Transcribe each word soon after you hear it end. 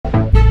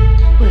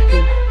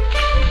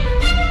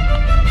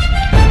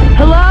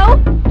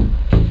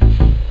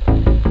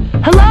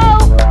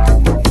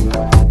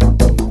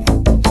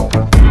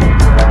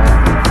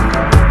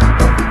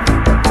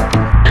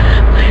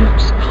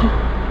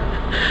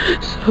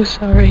so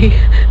sorry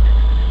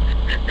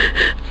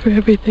for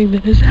everything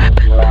that has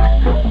happened.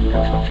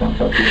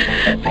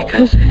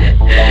 Because...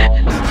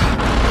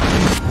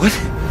 What?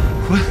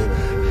 What?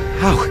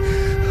 How?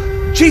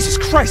 Jesus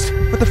Christ!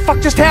 What the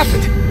fuck just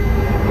happened?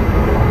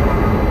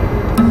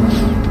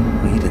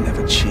 Well, he didn't have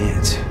a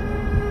chance.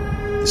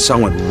 The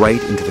song went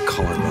right into the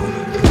collarbone.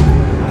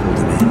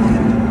 Pulled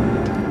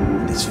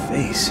him in his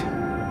face.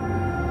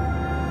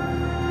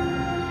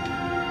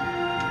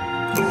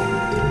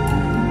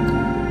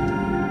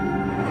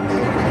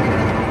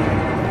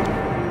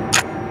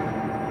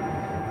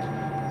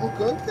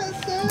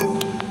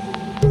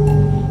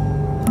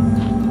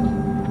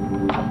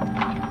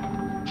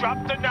 Drop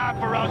the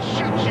knife or I'll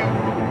shoot you!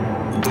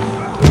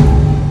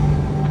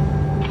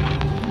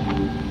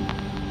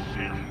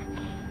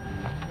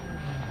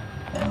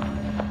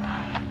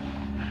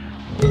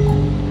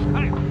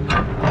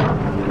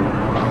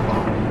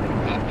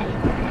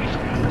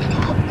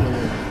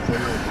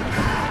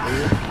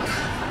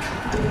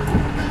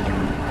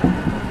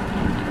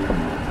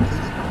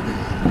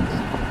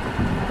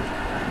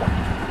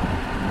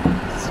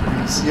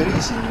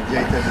 C'est une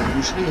véritable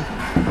boucherie.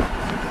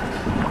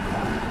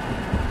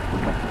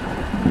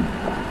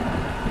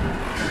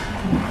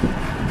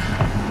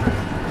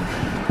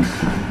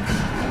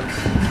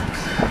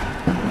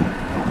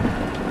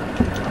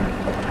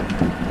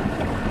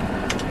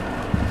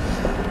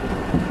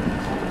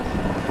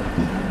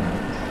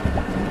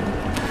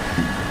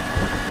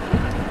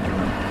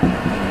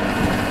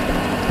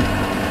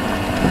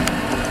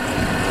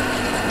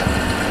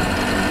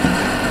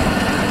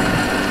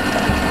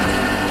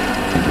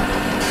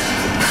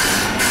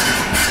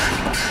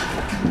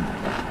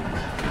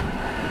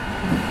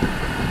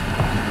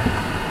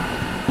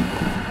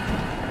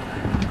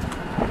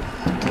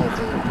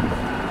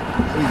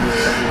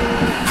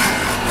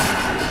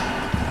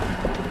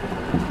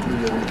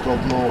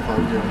 Enfin,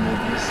 il y a une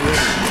blessure,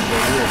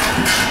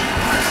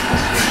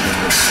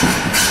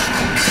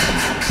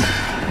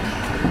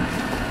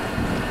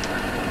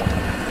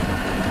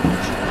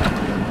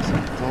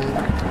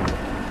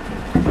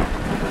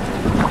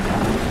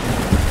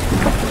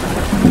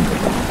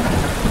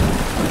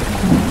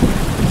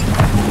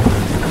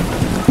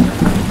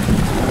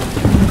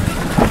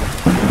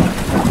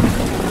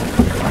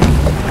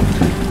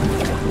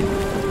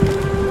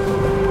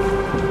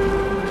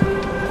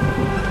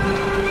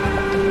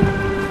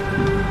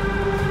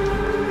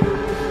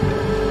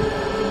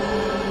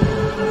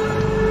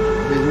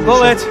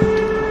 Bullet!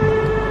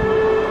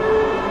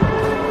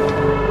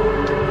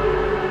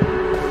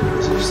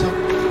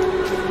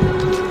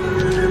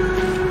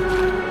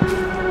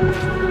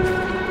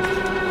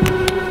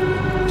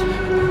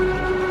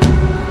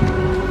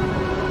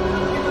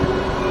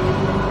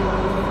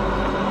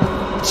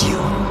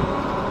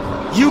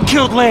 You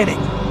killed Lanning!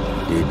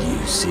 Did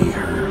you see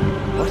her?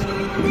 What?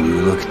 When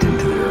you looked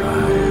into their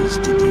eyes,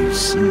 did you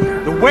see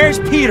her? Then where's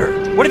Peter?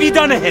 What have you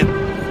done to him?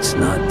 It's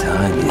not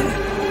time yet.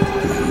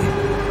 He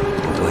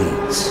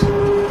waits.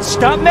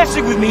 Stop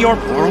messing with me or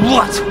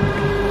what?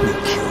 You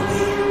kill me.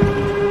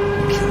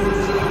 Kill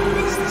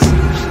me is the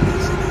solution,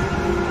 isn't it?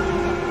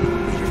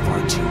 You're far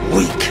too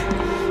weak.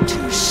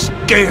 Too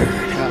scared.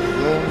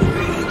 Your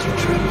hands are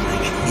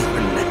trembling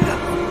even now.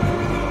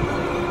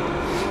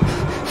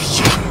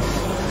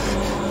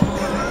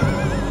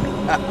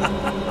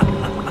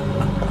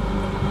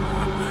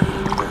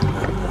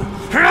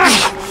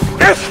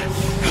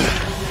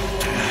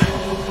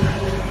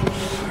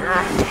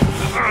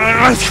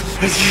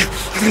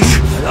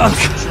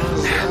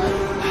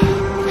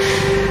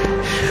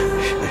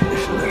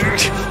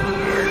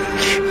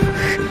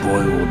 The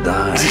boy will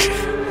die.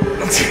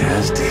 He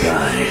has to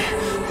die.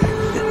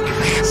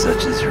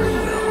 Such is her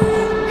will.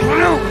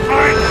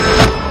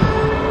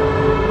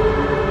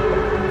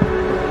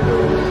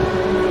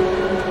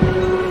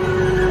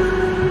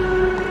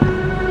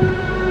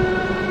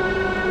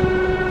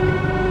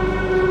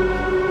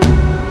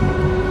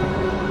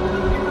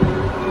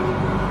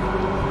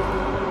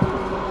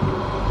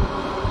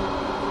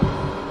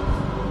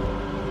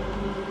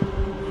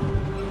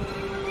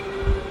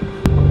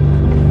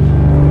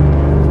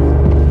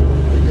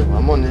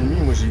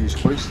 Je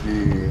croyais que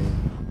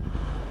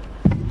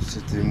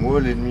c'était moi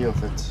l'ennemi en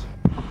fait.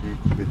 Il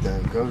pétait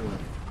un câble.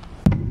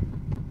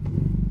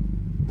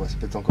 Bon, c'est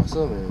peut-être encore ça,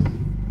 mais.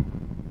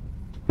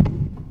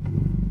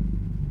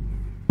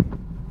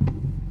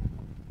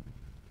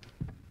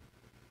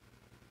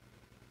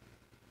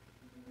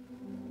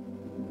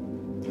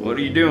 What are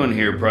you doing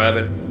here,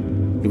 Private?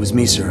 It was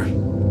me, sir.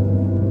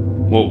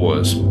 What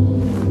was?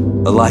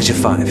 Elijah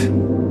 5.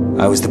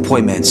 I was the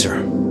point man,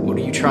 sir. What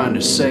are you trying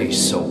to say,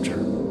 soldier?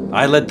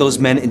 I led those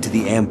men into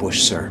the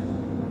ambush, sir.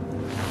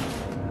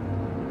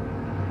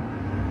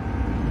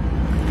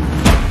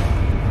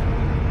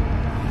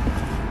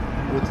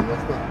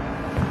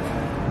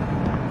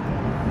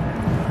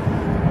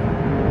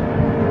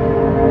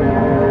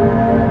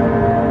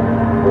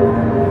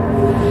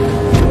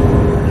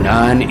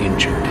 Nine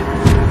injured,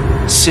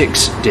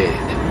 6 dead,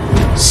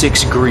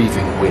 6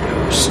 grieving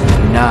widows,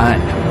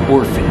 9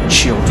 orphaned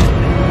children,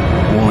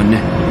 1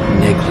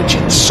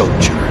 negligent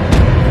soldier.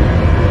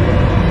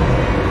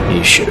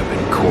 should have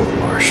been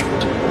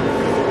court-martialed.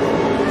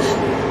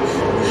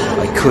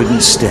 I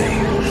couldn't stay.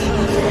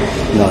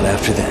 Not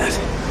after that.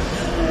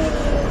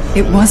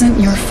 It wasn't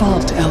your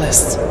fault,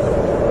 Ellis.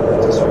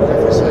 Das ist wieder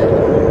versagt.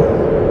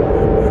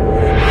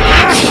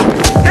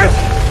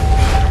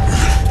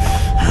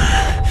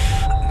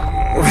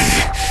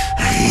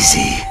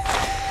 Easy.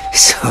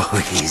 So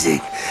easy.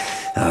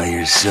 Oh,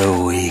 you're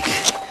so weak.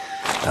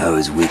 I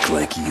was weak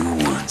like you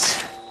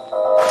once.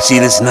 See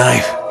this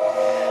knife?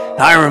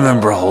 I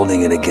remember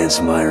holding it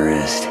against my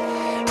wrist,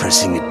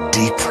 pressing it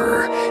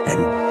deeper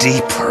and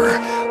deeper,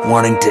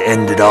 wanting to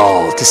end it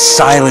all, to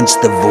silence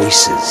the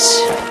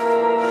voices.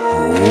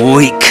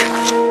 Weak.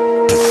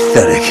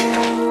 Pathetic.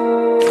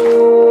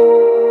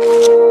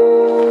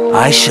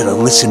 I should have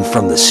listened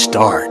from the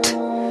start.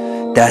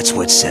 That's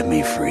what set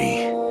me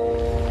free.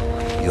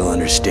 You'll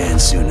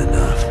understand soon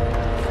enough.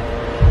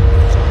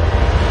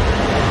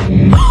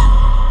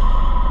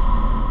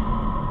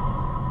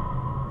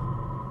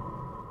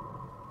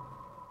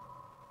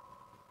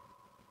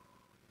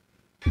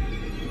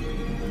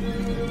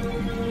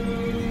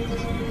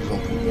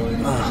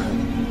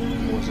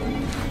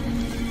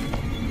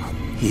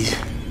 He's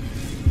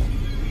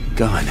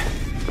gone.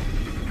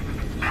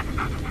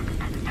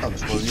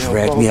 He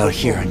dragged me out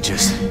here and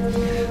just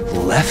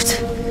left?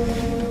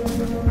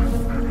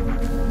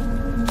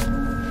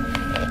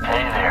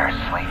 Hey there,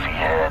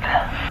 sleepyhead.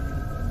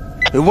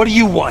 What do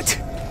you want?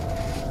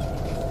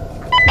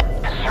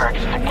 Search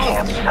the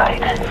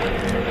campsite.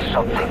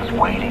 Something's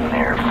waiting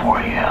there for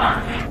you.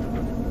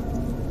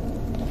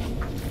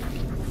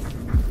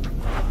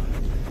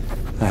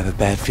 I have a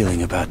bad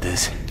feeling about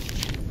this.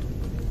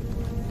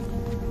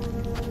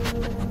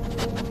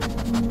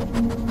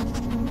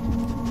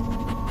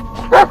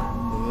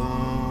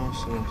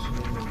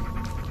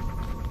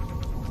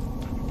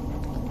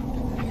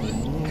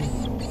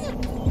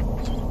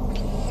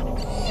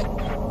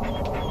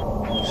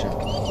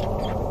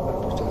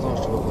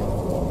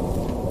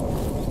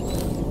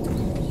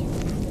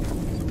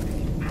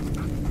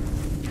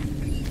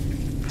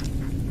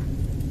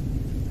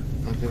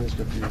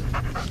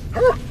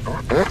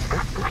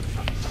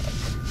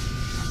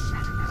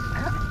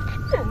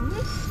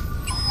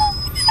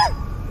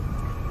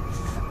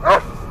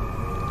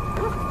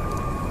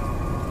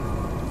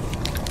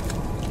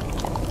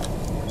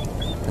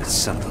 That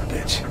son of a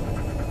bitch.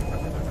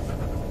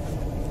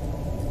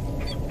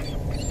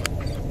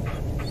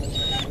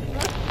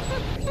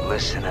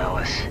 Listen,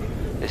 Ellis.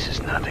 This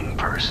is nothing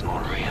personal,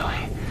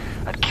 really.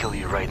 I'd kill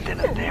you right then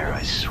and there,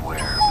 I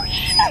swear. But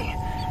she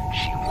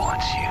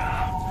wants you.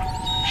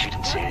 She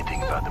didn't say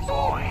anything about the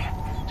boy.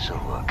 So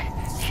look,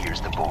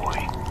 here's the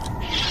boy.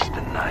 Here's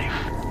the knife.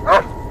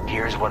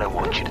 Here's what I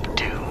want you to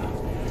do.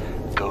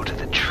 Go to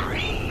the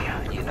tree.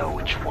 You know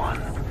which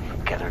one.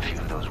 Gather a few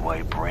of those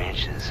white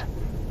branches.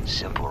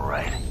 Simple,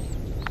 right?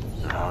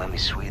 Now let me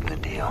sweeten the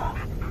deal.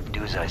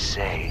 Do as I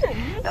say.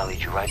 I'll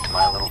lead you right to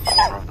my little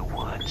corner of the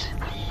woods,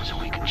 so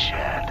we can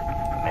chat,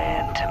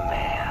 man to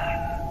man.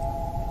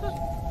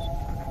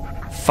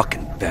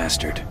 Fucking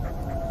bastard.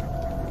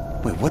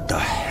 Wait, what the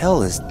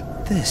hell is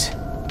this?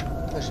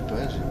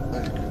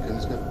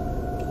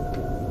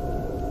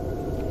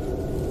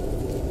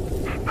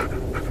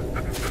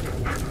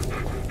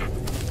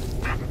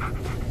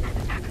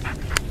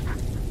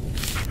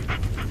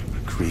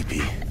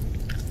 Creepy.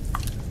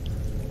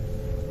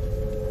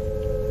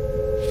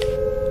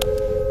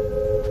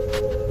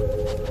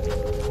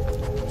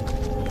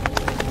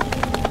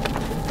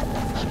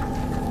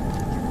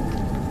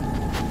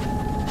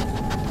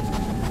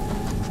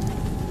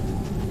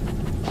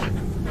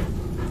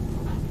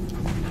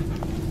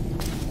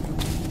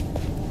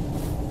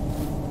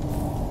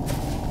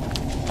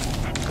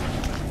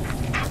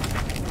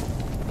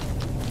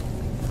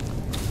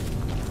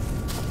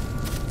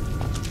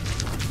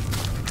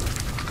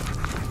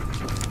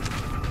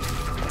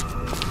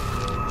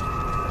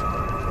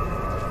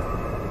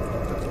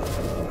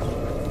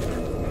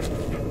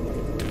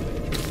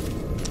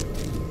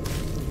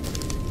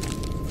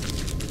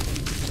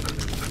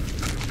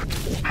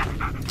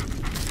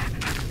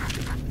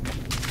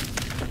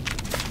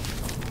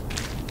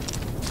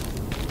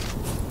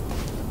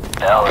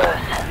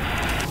 Ellis,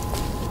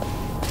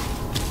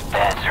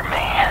 answer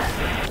me.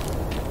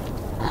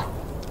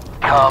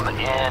 Come in,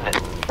 and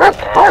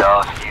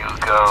off you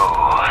go,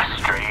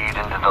 straight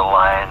into the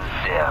lion's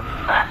den.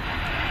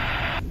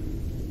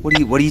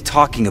 What are you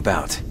talking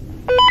about?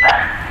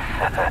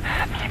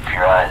 Keep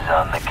your eyes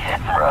on the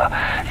camera.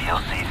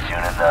 You'll see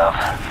soon enough.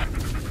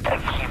 And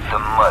keep the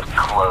mud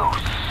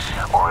close,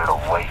 or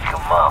it'll wake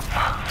him up.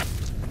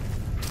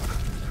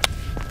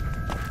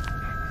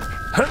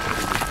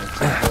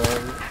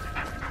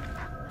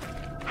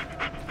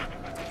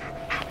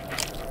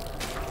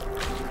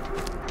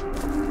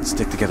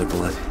 Stick together,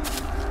 Bullet.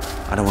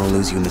 I don't want to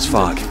lose you in this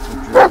fog.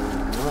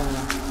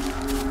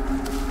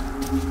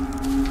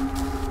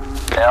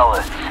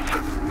 Ellis,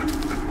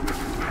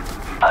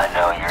 I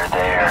know you're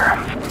there.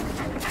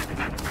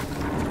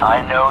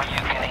 I know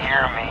you can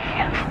hear me.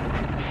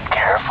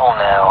 Careful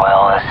now,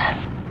 Ellis.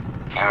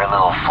 Your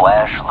little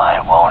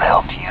flashlight won't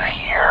help you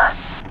here.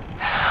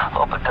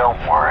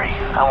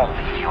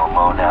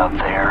 alone out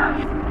there?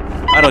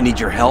 I don't need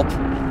your help.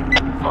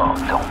 Oh,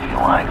 don't be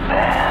like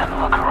that.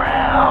 Look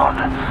around.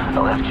 I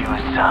left you a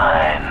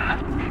sign.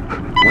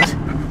 What?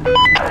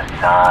 A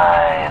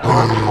sign.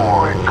 Look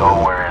for it. Go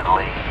where it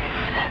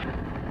leads.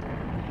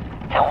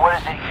 And what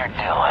is it you're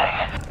doing?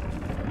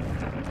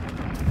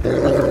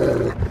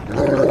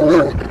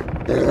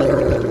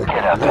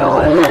 Get up,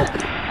 Ellis.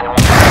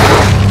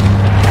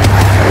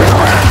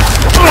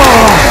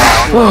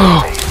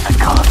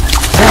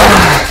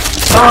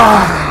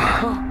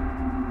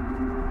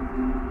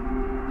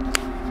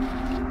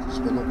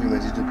 C'est pas non plus, il m'a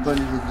dit de pas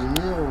allumer de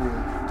lumière ou...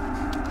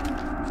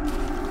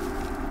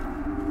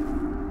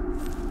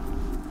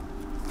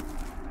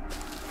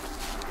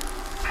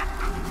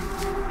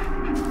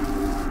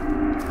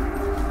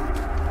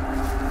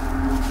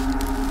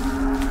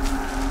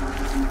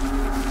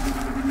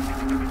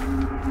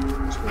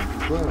 C'est pas plus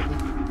quoi, en fait.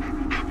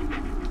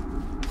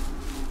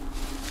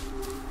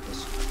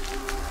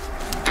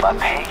 My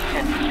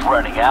patience is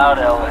running out,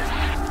 Ellis.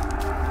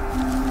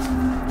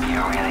 You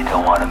really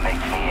don't want to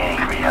make me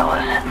angry,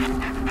 Ellis.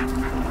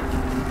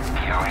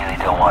 You really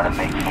don't want to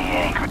make me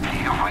angry. Do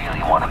you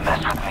really want to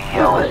mess with me,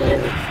 Ellis?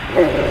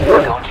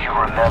 Don't you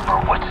remember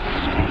what's at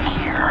stake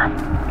here?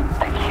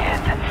 The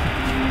kid.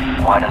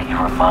 Why don't you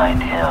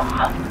remind him?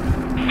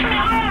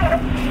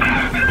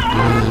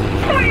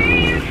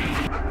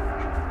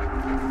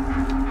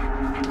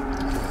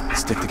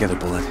 Stick together,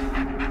 Bullet.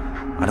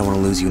 I don't want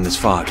to lose you in this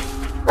fog.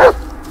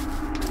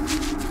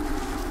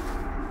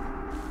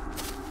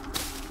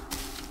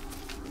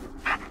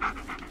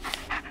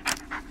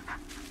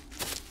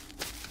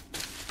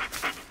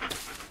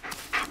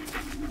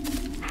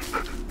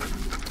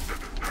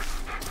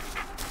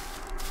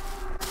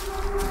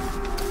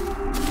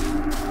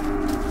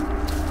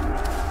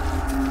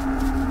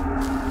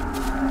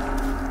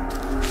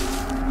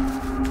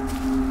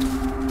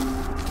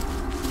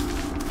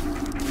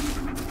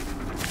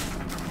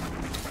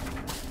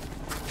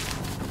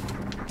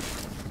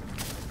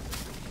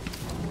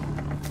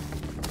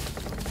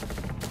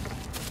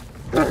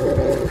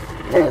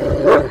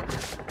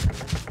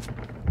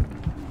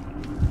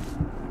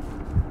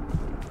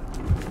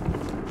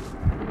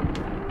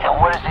 And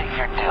what is it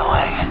you're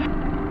doing?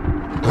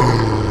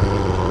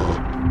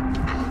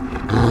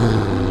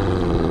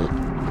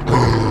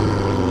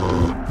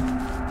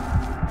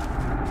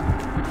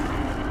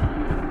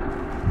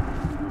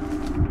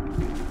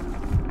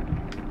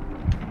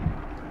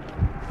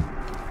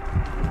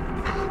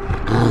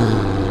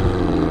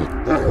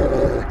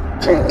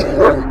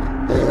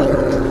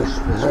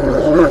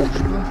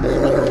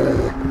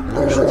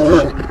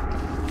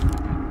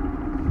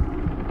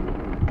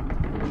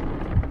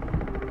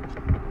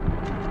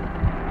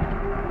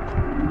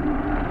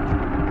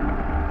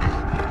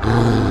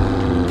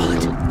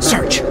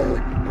 Search!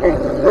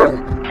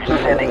 You're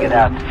sending it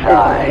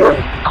outside.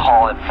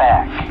 Call it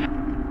back.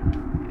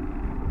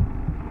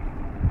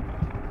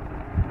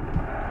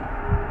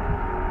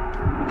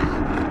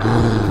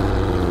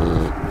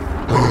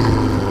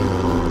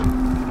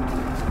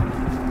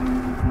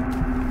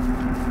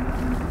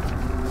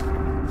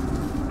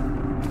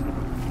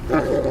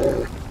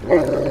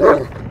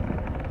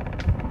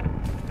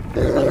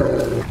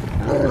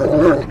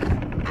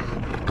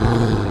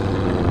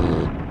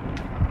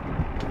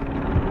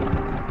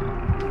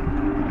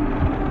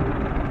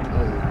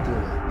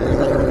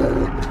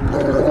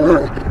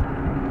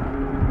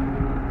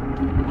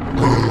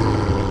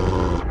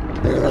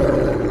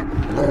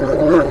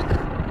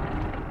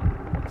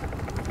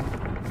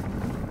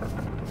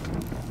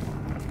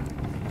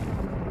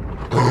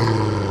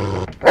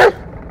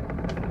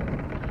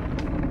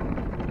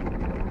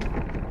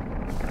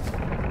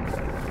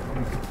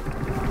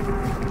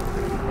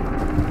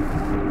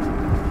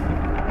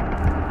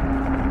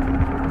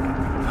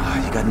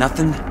 You got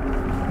nothing?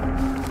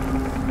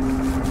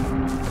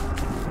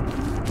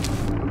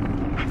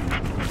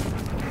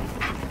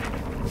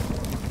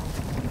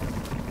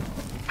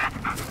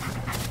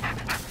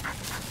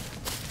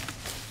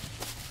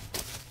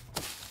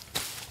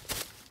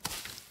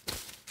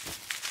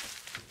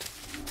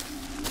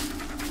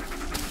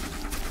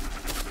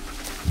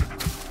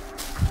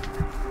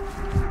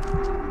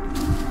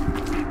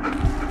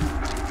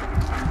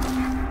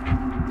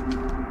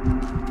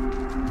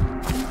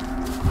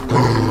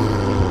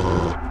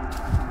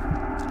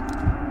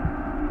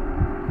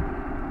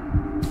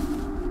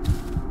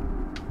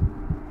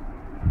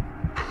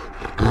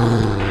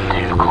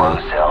 Too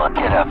close, Ella.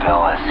 Get up,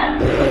 Ellis.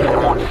 I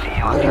won't see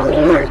you if you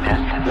keep your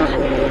distance.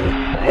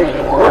 This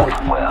world,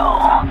 well,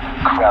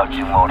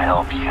 crouching won't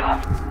help you.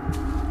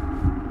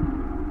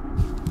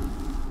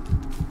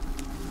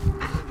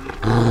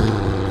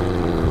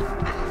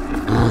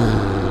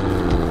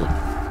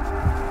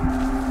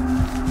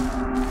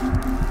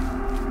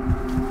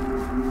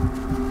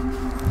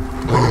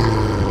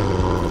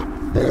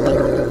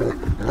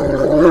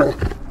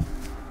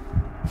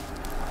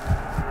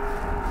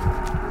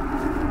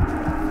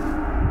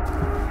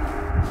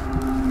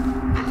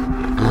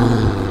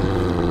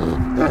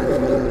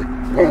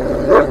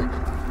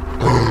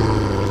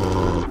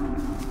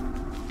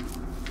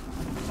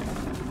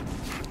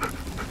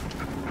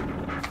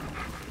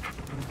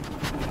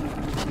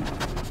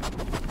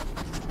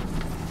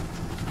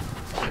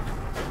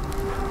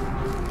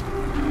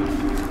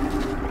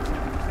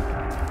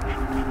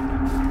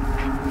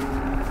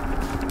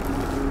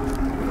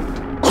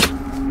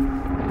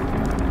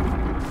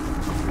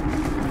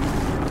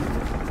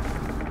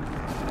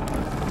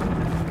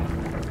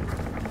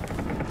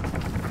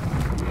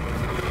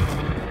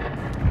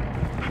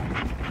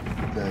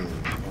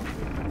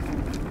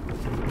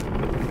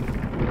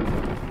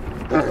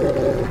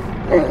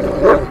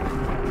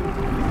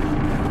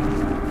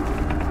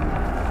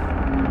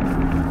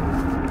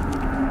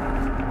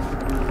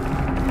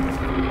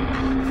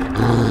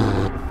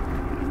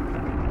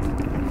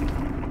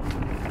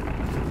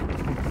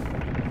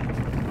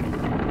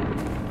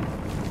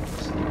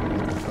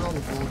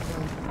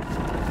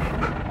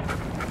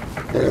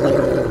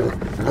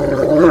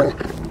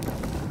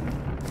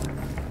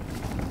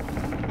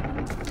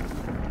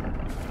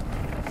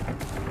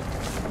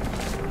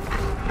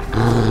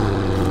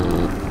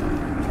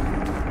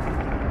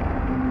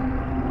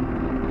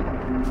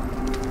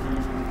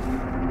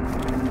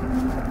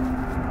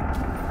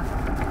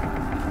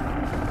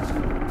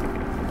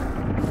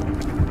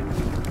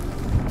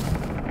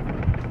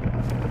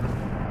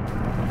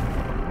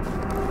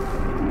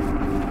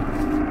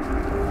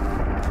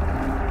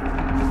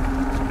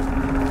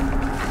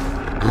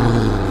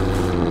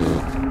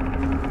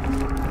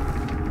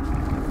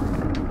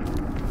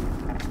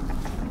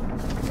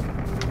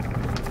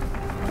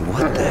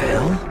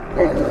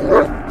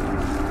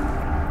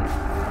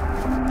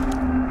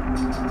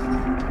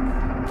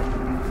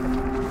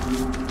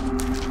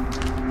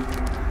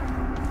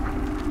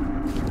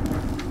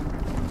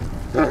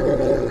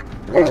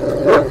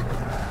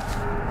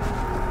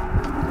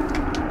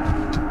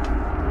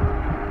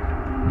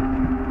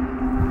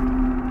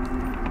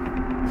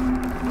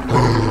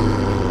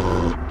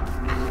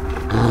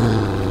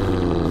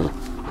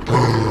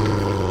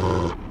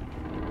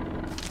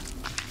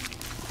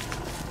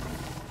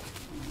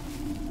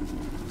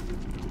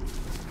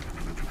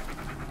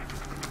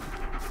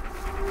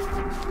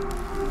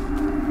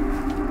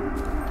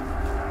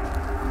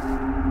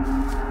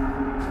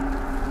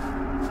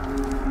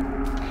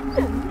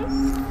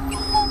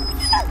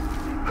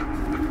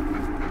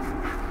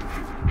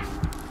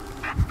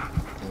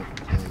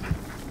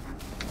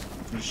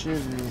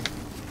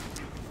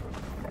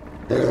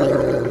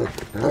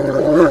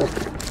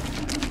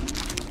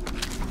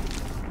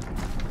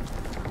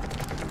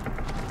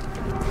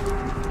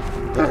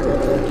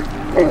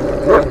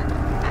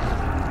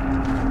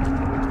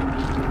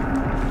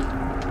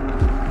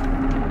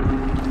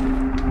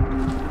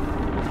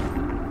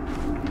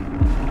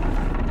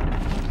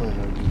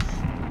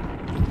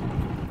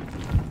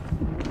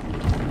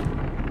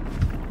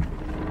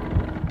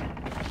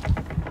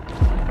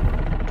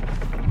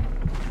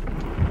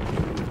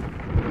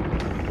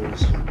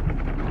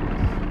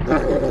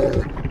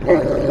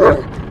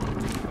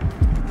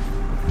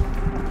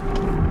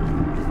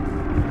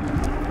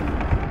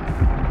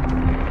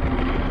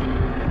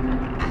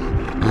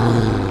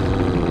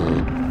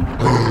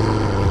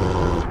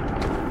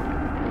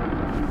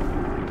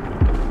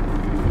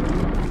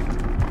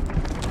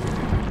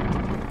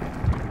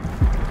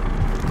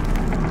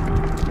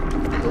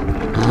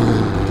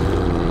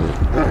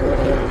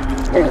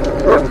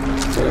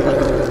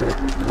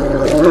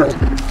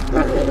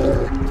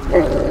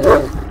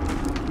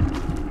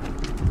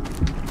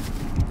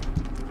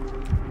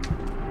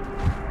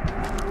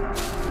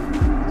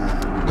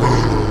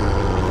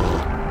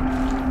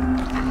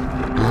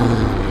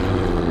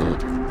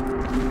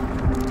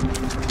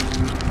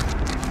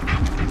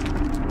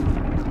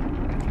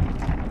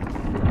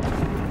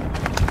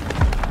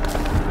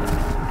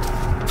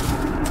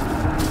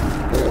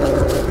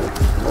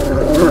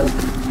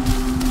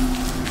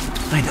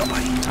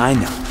 I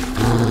know.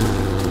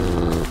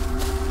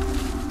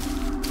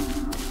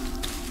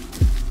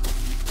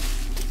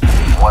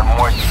 One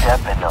more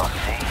step and they'll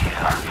see you.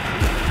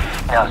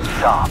 Now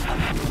stop.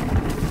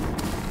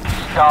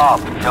 Stop.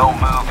 Don't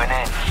move an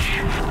inch.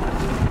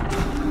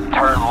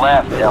 Turn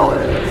left,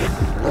 Ellis.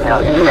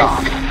 Now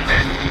stop.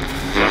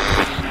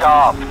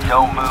 Stop.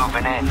 Don't move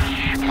an inch.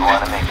 You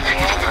want to make me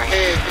angry?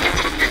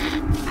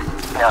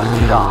 Now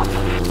stop.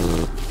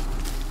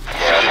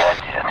 Yeah,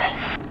 that's it.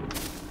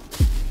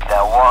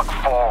 Now walk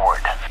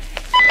forward.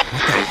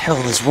 What the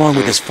hell is wrong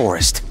with this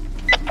forest?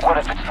 What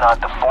if it's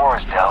not the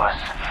forest,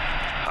 Ellis?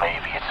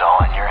 Maybe it's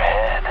all in your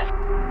head.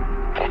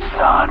 It's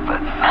not, but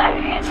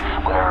hey,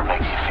 whatever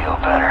makes you feel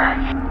better.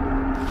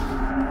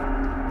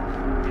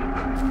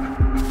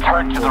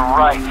 Turn to the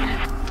right.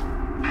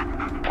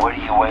 What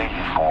are you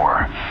waiting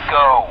for?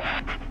 Go!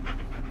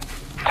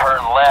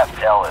 Turn left,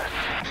 Ellis.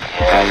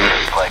 Yeah,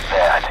 just like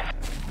that.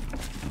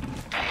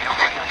 Do you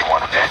really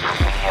want to mess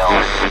with me,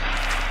 Ellis?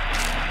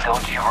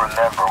 Don't you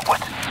remember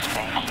what's at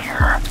stake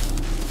here?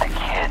 The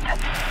kid.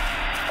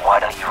 Why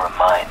don't you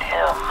remind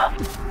him?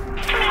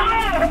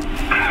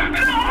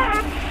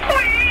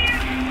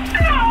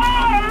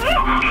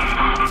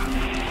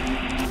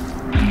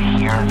 You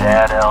hear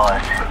that,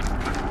 Ellis?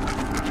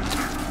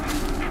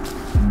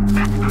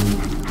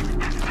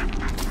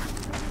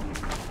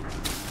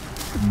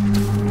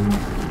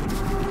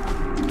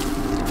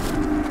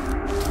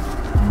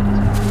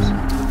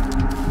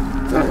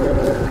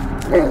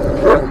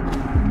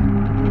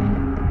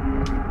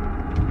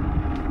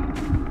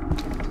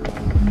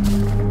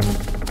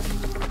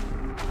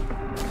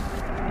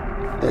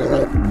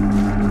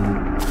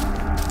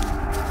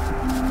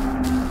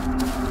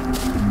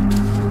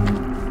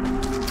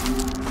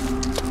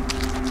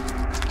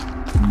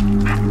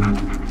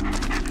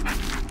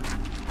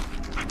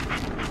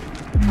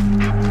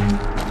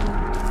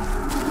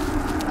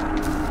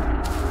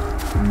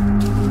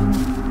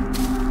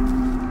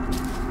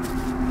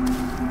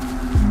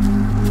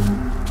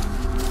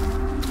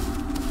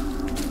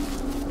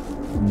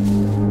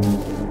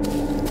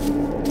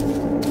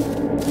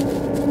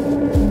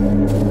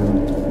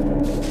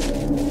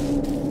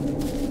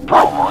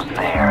 Almost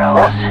there,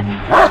 Ellis.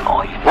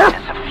 All you need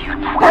is a few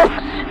twigs.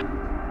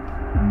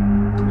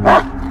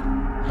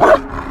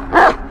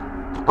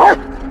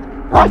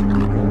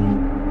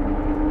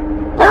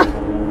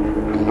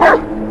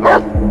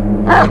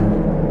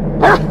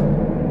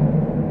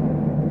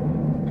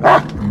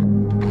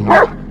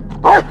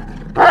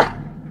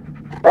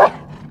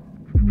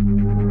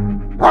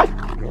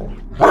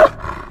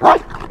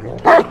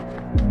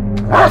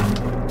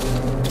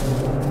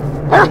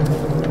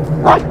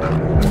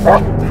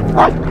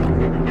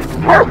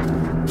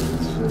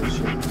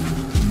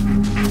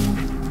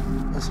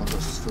 Ça va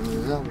se faire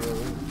les arbres là.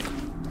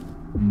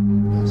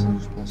 Ouais, ça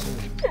je pensais.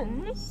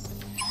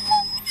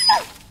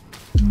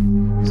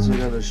 C'est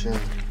là le chien.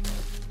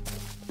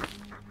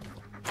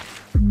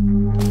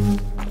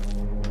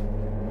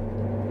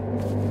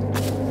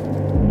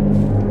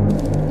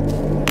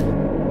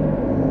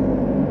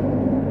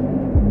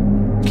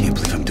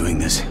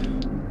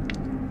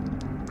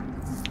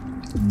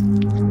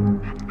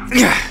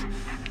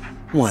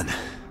 one.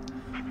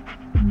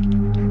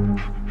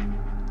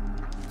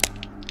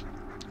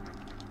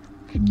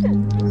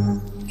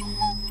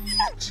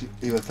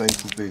 Il va faire une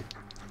poupée.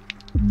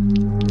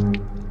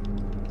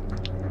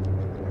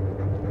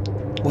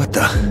 What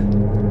the?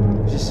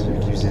 C'est lui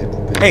qui faisait les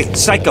poupées. Hey,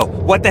 Psycho,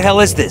 what the hell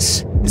is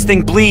this? This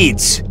thing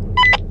bleeds.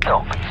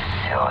 Don't be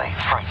silly.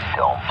 Freaks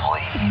don't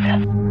bleed.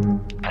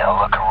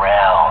 Now look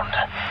around.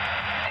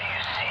 Do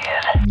you see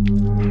it?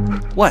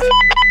 What?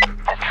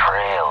 The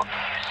trail, do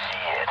you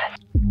see it?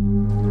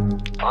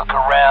 Look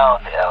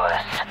around,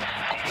 Ellis.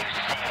 Do you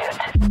see it?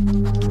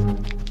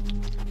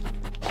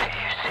 Do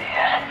you see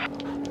it?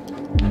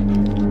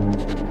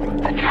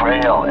 The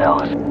trail,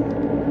 Ellis.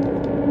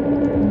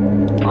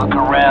 Look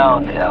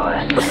around,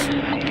 Ellis. Do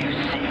you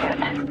see it?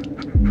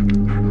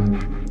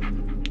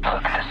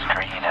 Look at the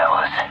screen,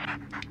 Ellis.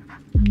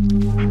 Do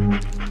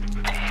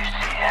you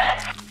see it?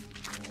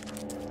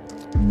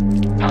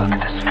 Look at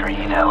the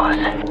screen,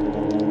 Ellis.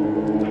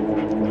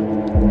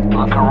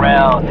 Look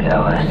around,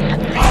 Ellis. Do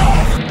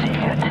you see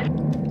it?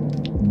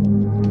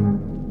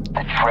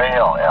 The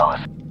trail,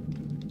 Ellis.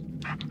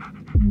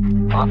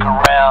 Look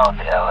around,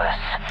 Ellis.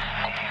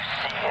 Do you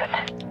see it?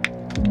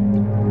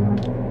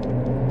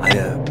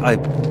 I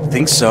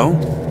think so.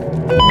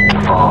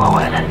 Follow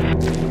it.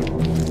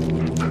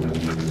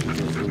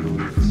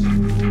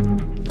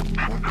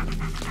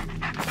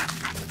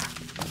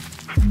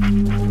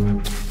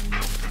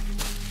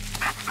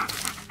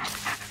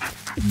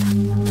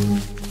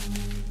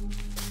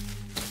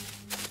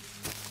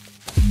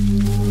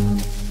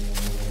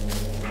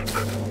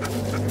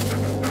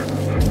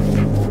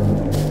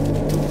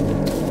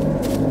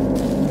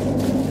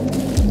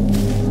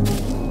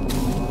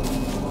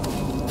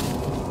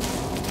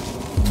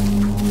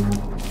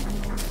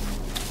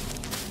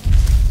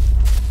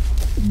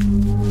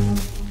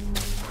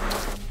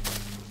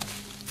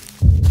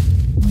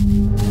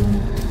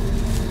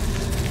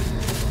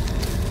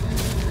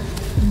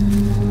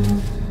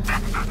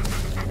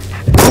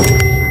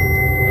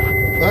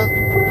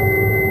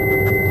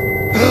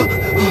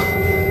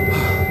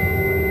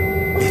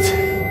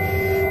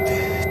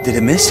 Did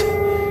it miss?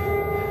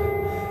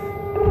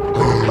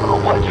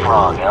 What's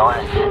wrong,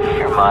 Ellis?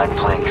 Your mind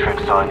playing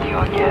tricks on you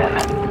again.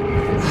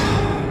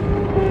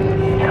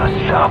 Now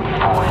stop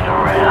fooling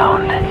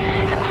around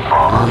and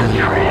follow the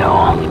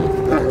trail.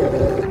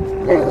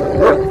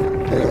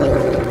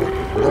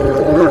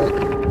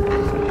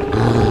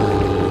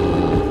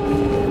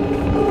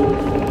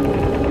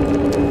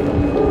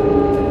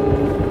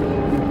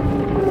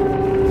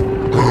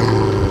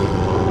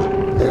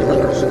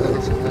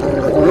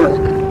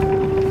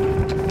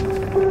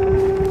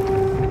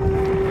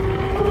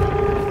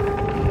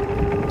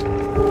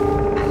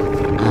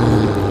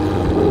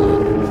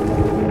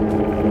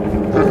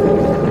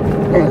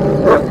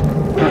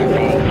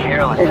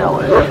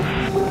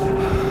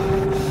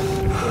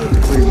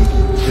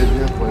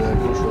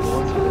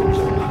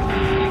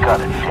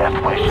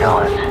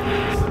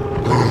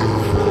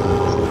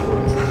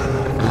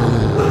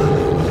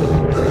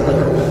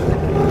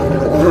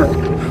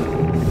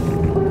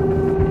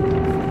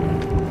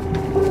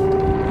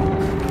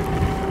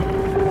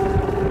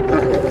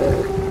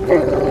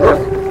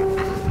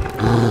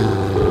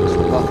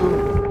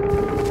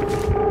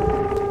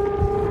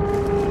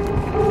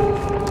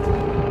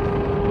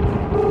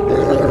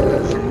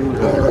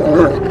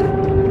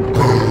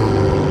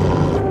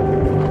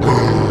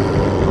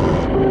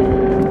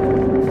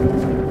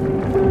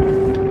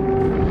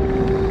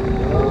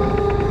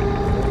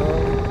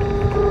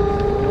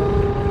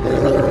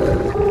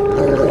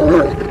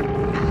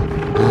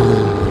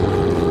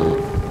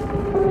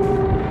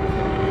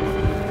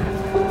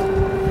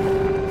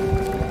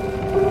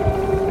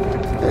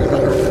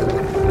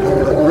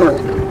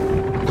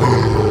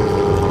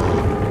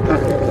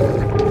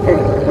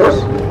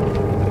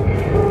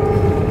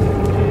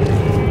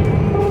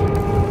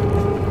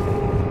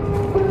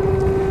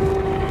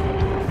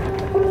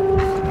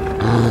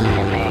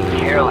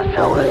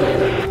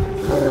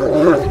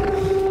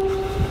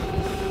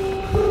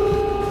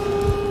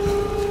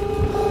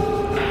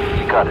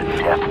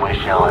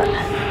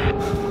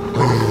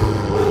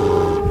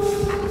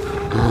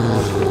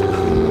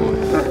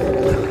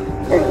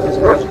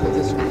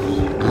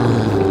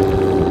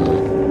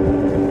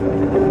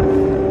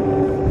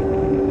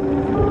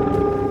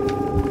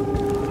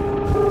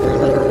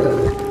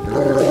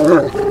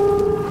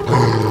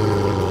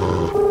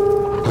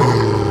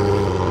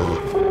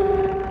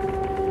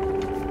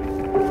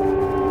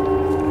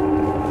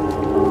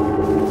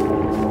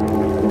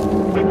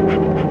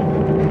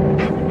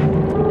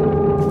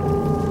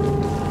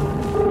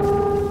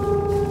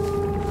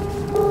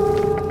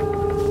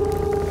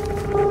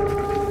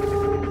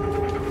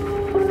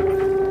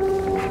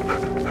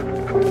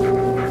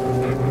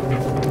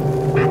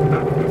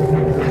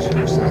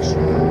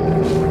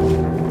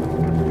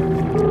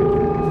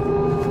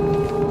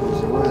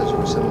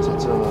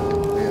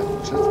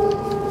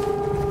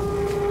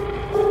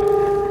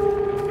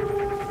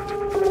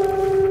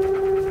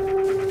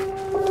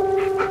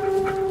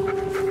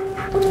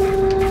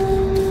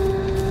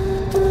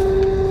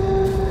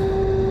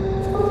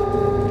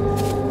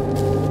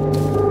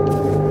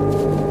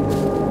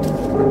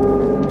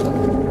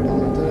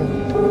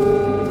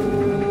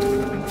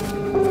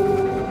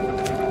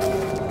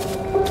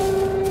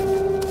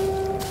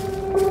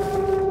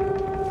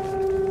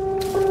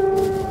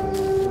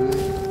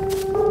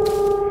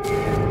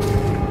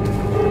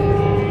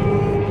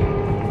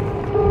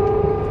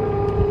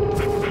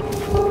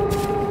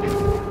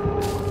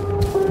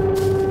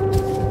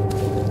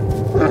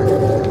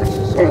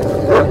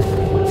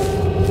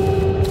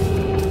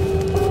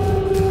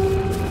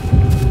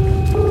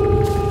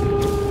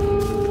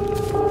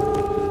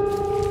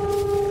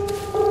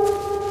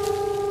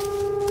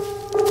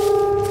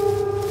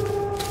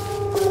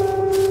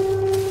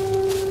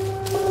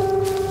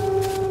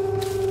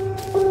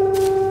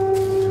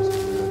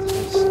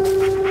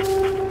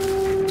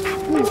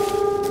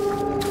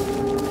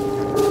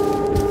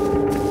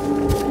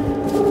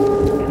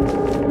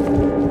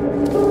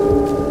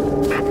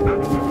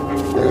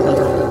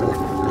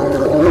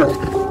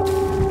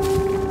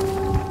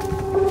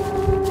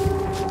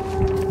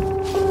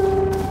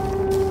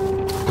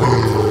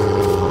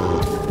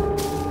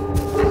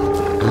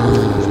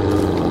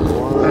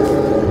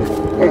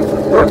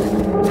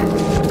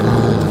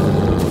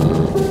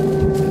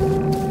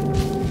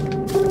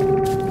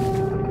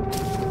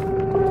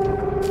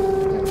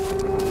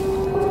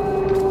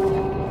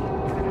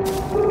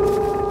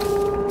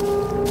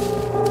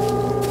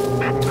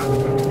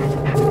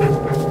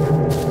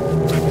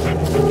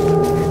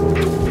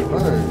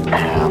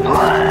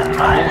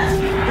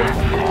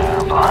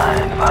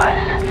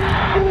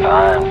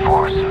 Fine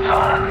for some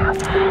fun.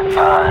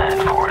 Fine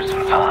for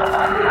some fun.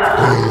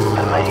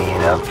 They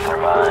made up their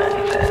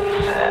minds and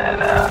set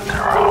out to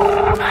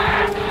roam.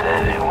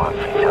 Said it would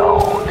be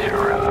dull to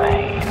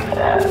remain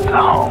at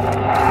home.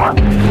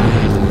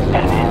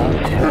 And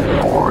into the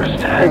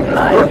forest at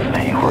night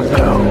they would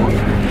go.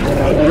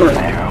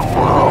 Their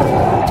woe.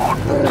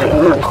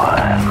 Two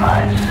blind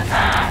mice.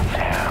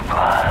 Two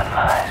blind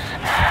mice.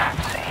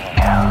 See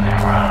how they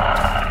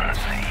run.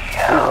 See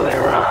how they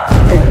run.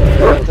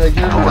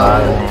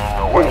 Running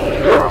away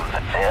from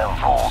the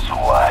devil's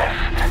wife,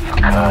 who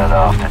cut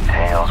off the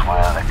tails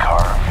with a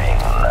carving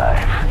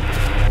knife.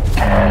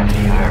 Have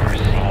you ever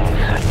seen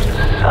such a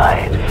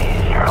sight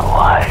in your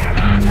life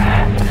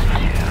as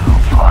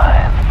two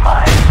blind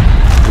mice?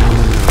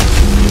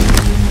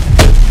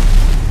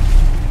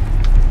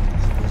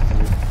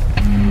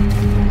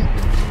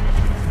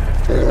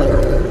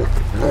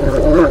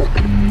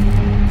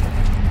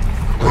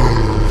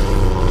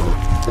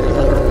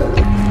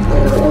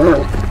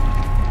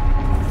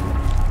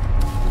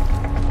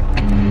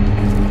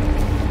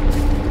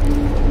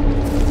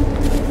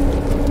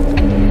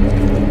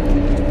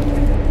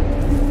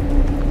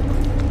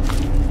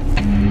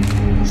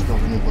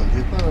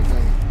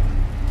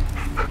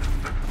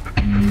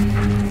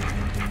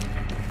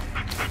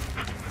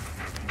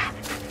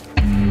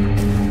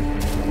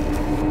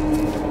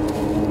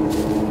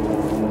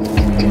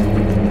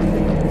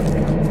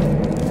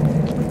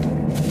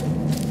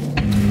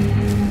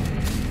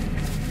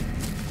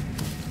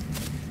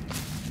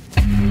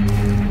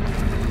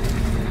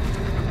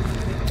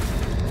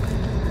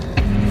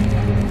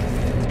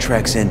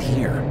 Tracks end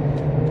here.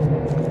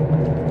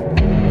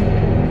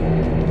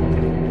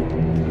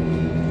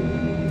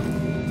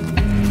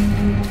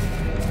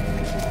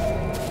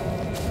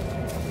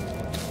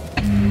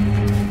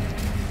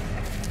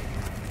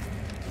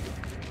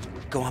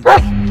 Go on,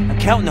 buddy. I'm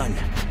counting on you.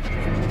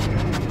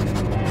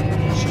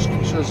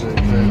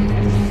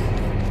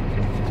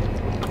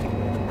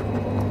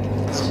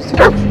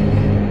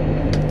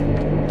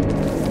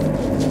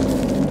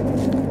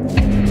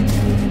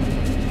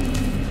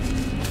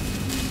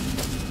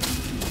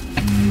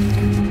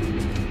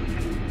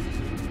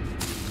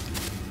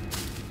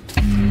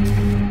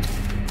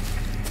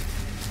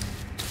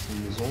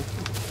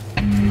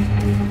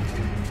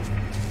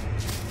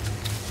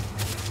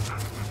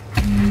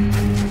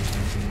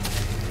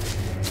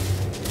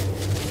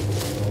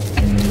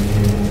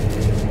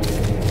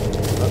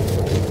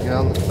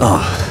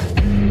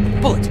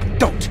 Bullet,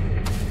 don't!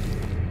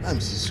 Ah,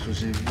 mais c'est ce que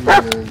j'ai vu dans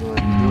la vidéo.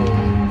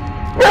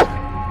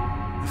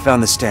 I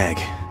found the stag.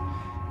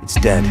 It's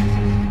dead. You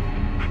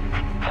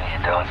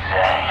don't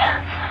say.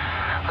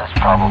 That's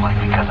probably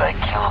because I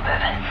killed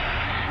it.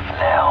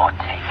 Now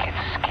take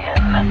its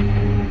skin.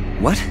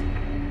 What?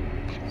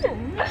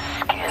 The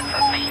skin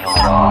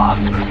peeled off.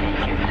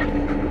 Take it.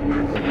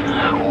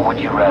 Or would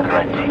you rather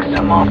I take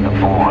some off the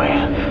boy?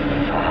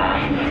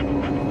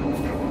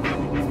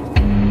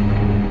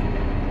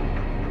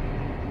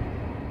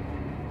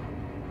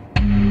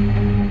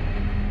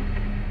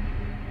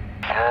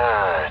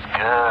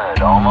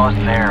 Good. Almost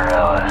there,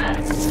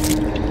 Ellis.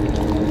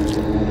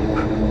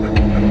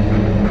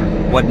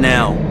 What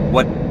now?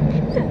 What?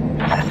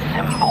 The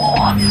symbol.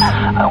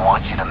 I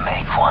want you to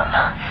make one.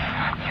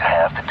 You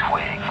have the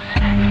twigs.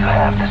 You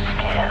have the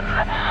skin.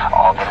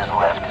 All that is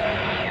left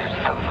is to use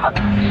them.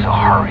 So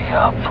hurry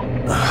up.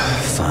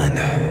 Fine.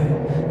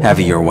 Have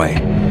it your way.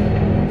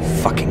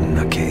 Fucking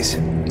nutcase.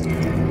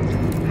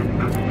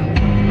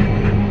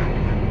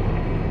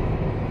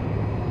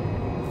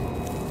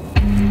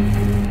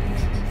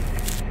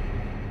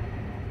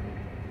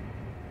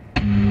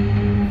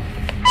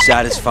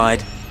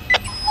 Satisfied?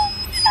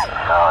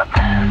 Not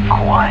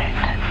quite.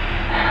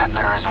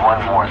 There is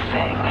one more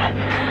thing.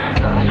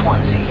 This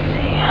one's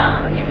easy.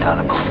 You've done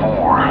it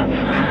before.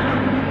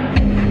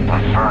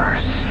 But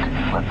first,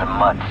 let the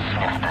mutt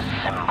sniff the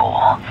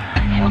symbol.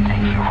 He'll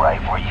take you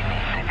right where you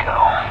need to go.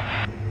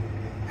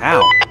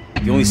 How?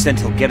 The only scent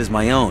he'll get is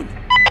my own.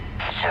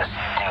 Just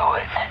do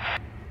it.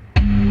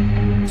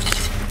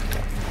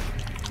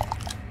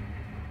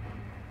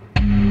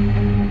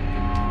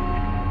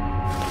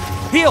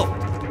 Heal!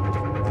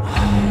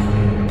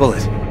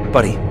 Bullet,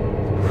 buddy,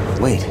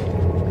 wait.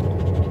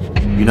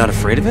 You're not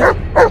afraid of it?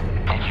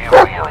 Did you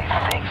really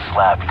think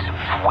slapping some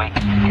twigs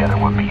together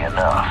would be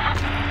enough?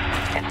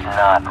 It's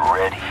not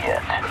ready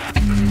yet.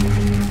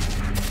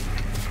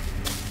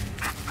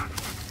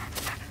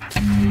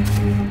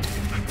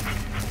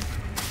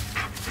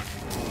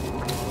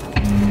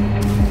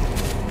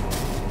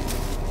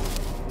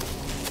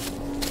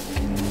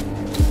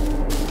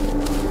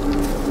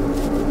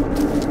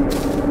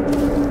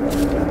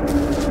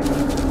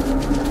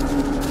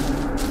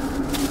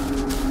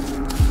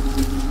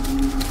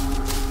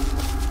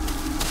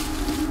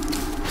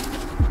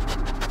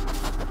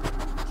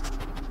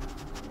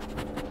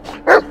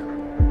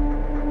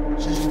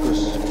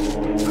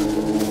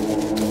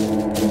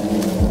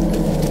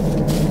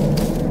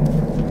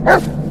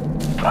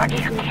 Aren't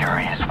you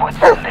curious what's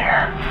in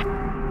there?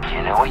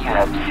 You know what you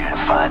have to do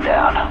to find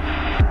out.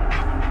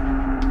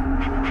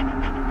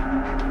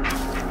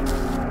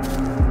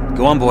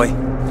 Go on, boy.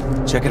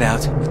 Check it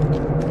out.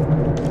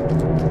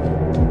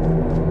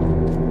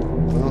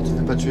 Non, tu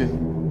fais pas tuer.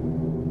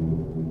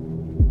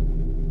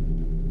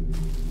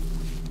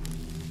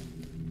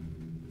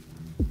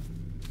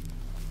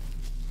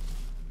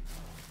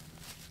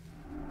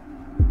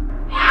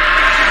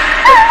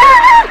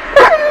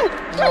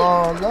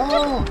 Oh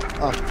non!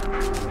 Ah.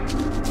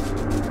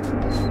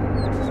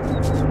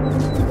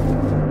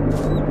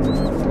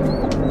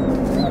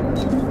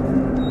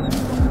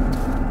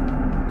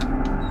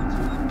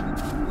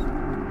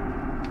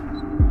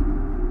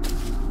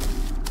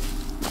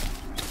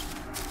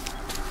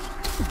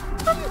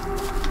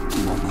 He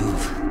won't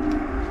move.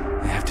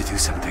 I have to do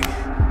something.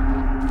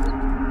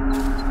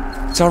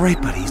 It's all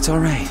right, buddy. It's all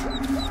right.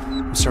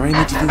 I'm sorry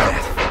I made you do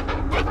that.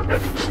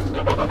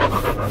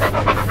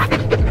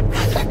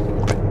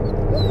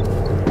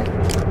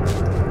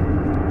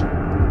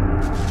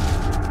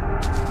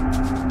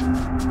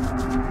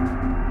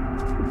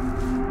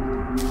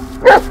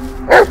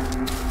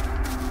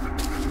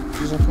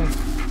 Plus encore.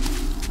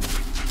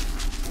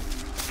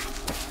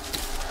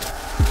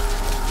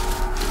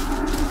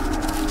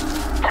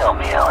 Tell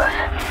me, Ellis,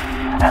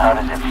 how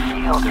does it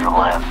feel to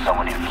rely on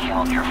someone who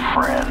killed your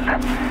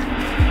friend?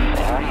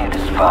 Who do you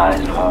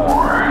despise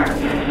more,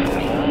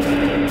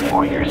 me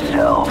or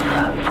yourself,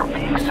 for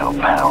being so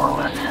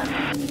powerless?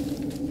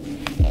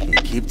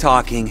 Yeah, keep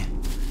talking.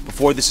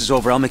 Before this is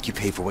over, I'll make you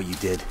pay for what you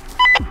did.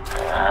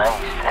 I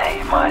used to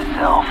hate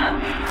myself.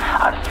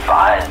 I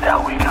despised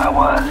how weak I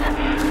was.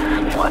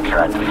 I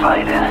tried to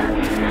fight it.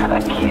 I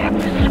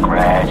kicked,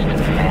 scratched, and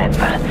bit,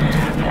 but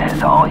that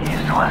is all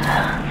useless.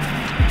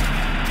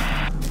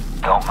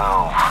 Don't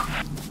move.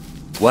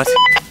 What?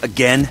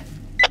 Again?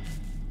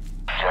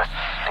 Just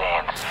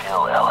stand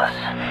still, Ellis.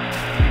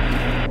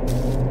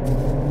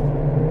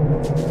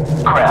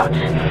 Crouch.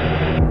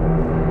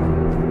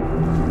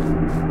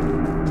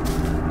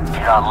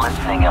 You're not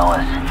listening,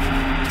 Ellis.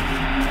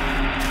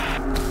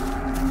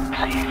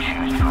 So you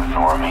choose to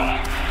ignore me.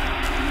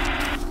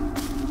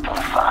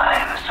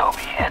 Fine, so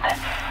be it.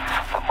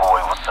 The boy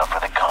will suffer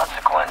the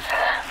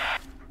consequences.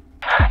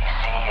 You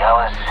see,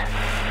 Ellis,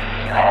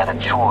 you had a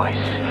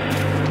choice.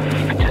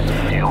 You could just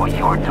do what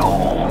you were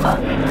told.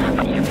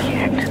 But you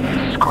kicked,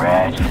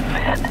 scratched, and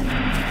bit.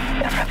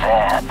 And for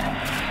that,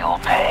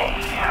 you'll pay.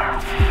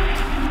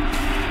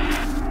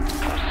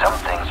 Some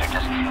things are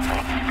just too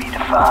big to be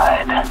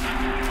defied.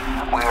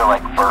 We are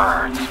like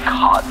birds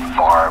caught in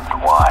barbed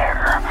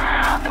wire.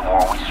 The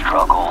more we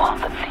struggle,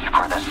 the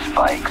deeper the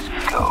spikes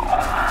go.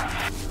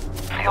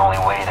 The only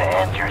way to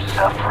end your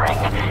suffering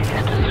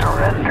is to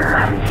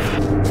surrender.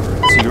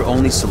 So your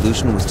only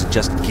solution was to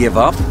just give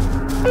up?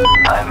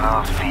 I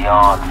moved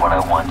beyond what I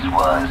once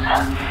was.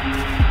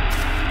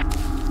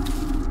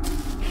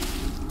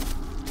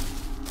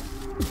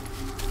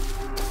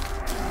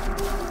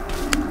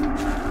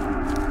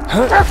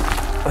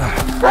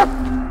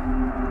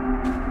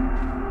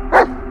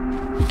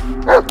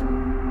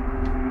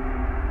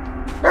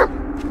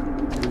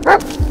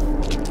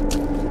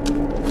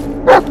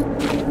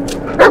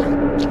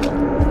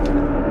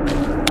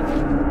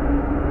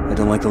 I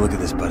don't like the look of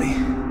this, buddy.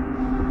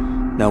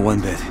 Not one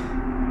bit.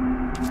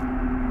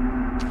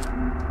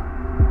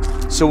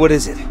 So what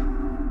is it?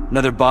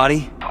 Another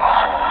body?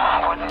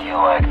 Wouldn't you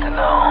like to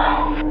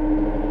know?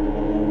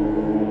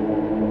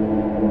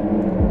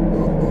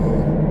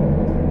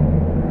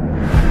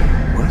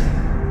 What?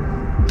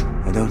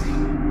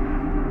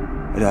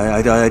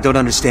 I don't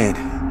understand.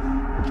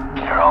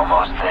 You're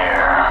almost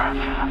there.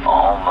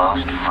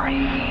 Almost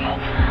free.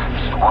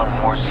 Just one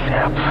more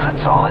step.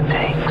 That's all it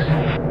takes.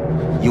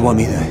 You want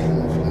me to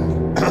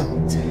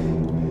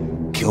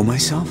kill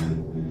myself?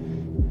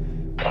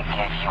 I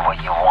gave you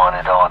what you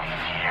wanted all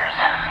these years.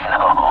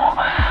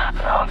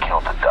 No,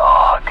 kill the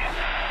dog.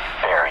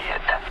 Bury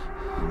it.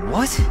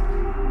 What?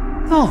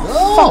 Oh,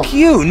 fuck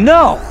you,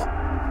 no!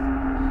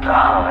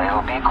 Oh,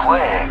 it'll be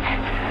quick.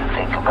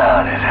 Think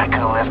about it. I could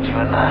have left you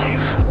a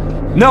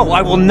knife. No,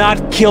 I will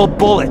not kill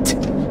Bullet!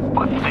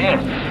 But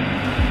this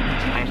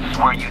is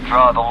where you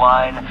draw the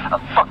line. A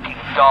fucking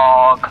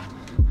dog.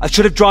 I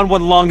should have drawn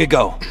one long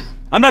ago.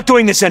 I'm not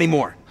doing this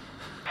anymore.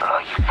 Oh,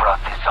 you brought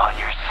this on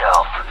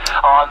yourself.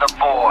 On the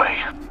boy.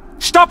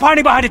 Stop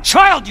hiding behind a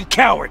child, you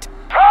coward!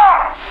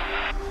 Ah!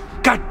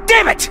 God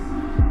damn it!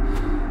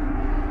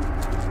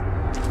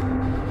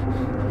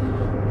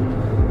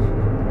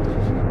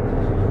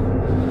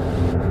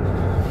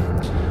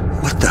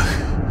 What the?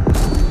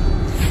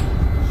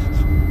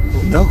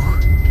 No.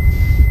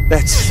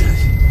 That's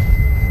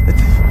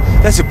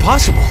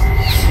impossible.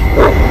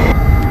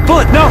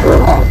 Bullet, no!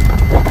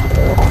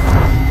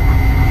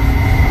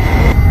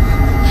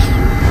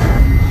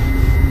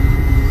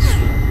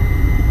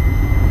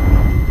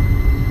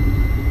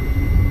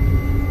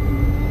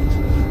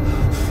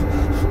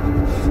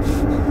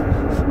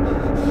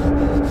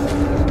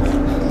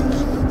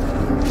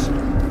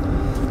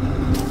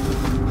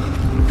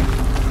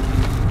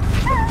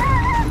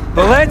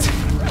 Bullet!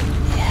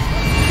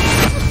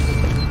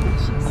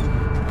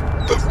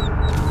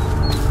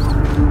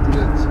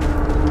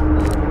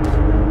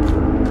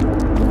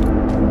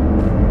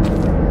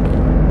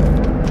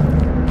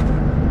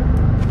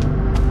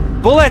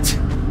 Bullet!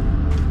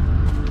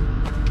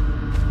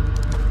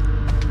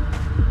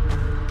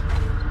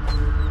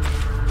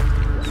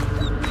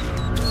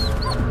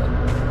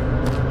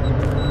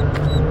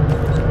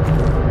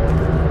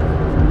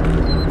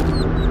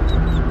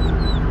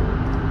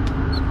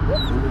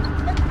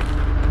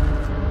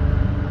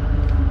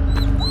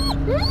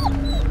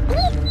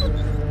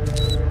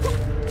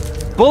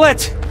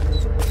 Bullet!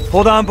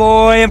 Hold on,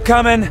 boy, I'm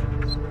coming.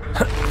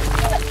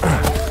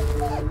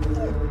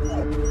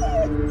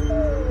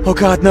 Oh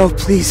God, no,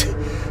 please.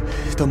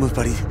 Don't move,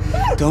 buddy.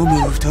 Don't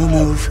move, don't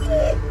move.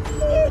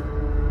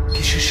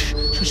 Okay, shush,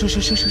 shush, shush,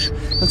 shush, shush, shush.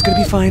 No, it's gonna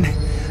be fine.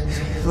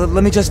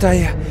 Let me just, Boy,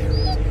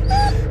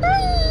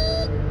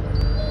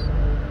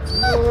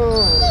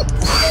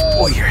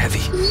 you're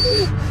heavy.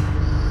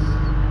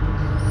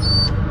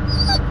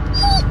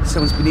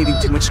 Someone's been eating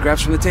too much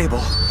scraps from the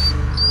table.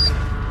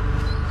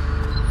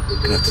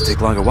 Gonna have to take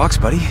longer walks,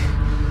 buddy.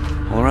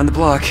 All around the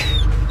block.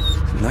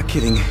 I'm not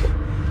kidding.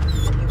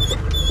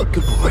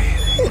 Good boy.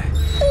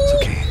 It's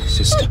okay.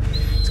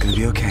 It's gonna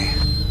be okay.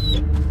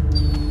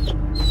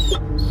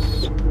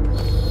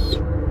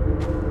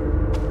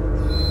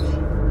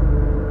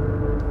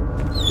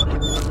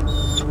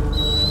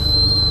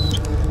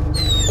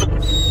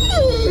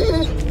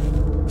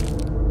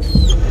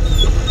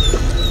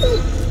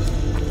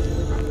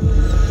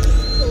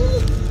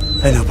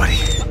 I know, buddy.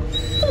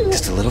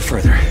 Just a little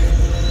further.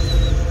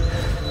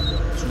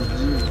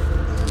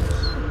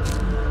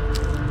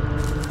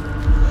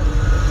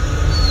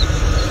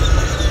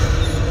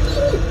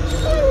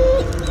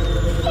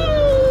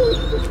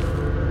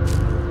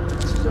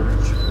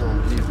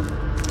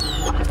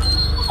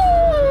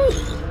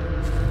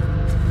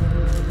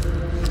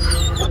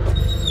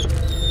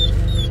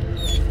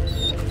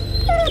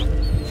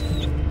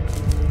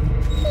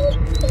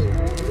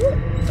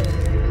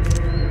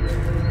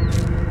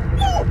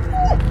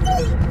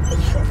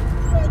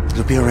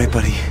 It'll be all right,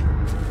 buddy.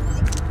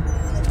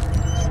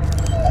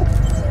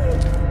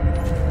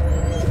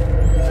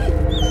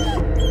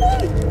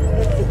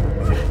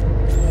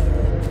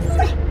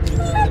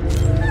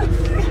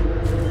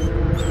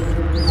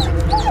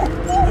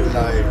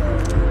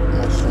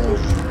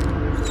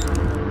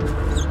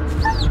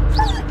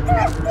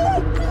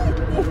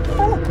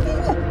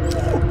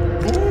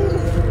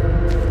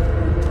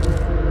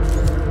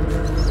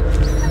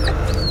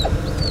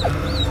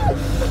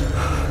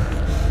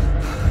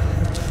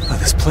 Oh,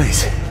 this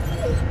place.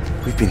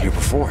 We've been here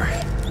before.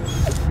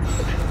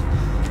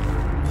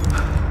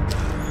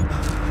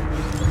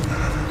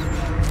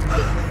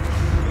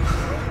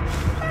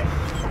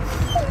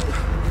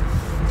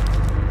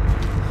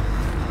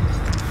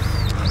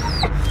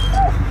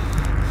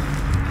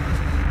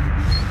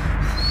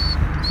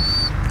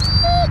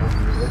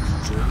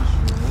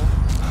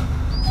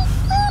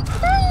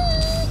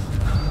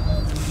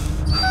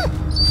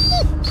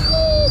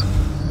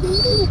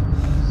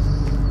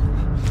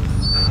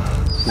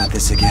 Not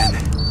this again.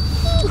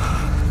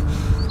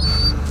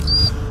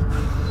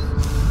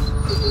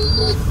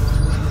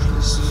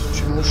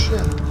 Tu es mon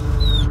chien.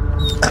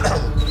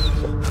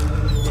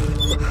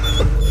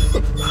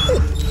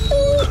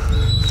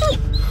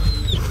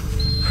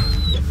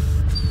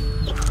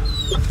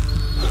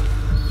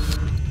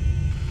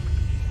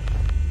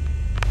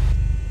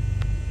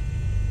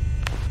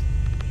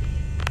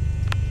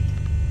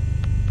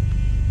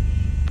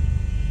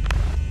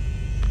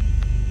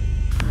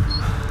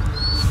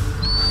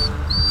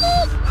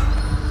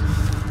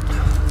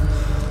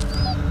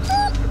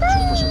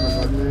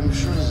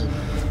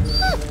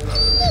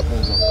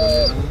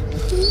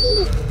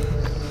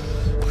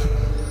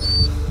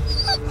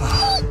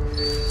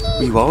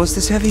 Were you always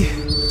this heavy?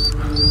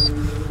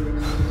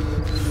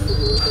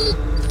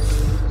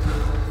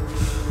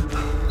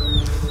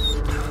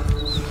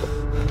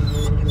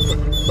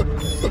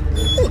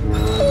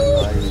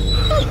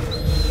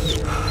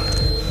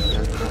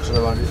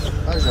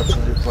 Ah, j'ai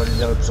l'impression de pouvoir aller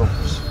de plus en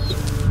plus.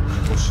 Je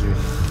continue.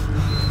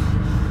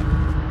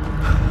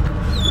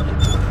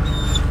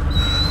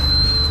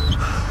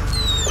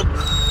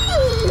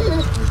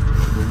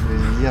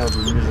 Les liens de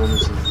mieux en mieux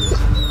cette vie.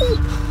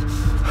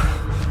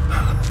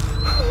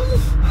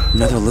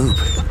 Another loop.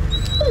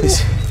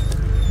 This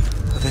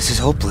is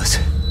hopeless.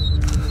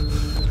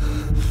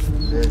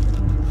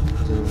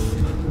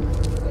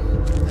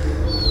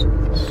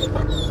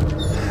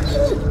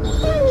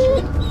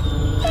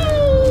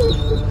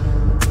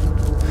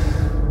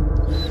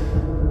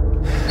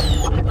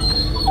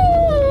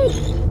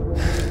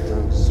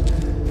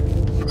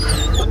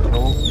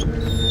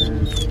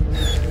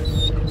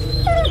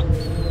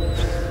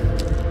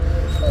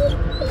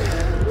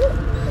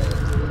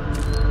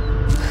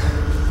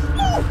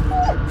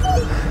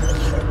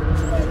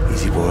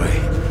 Easy, boy.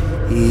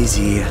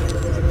 Easy.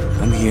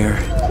 I'm here.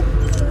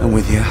 I'm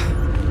with you.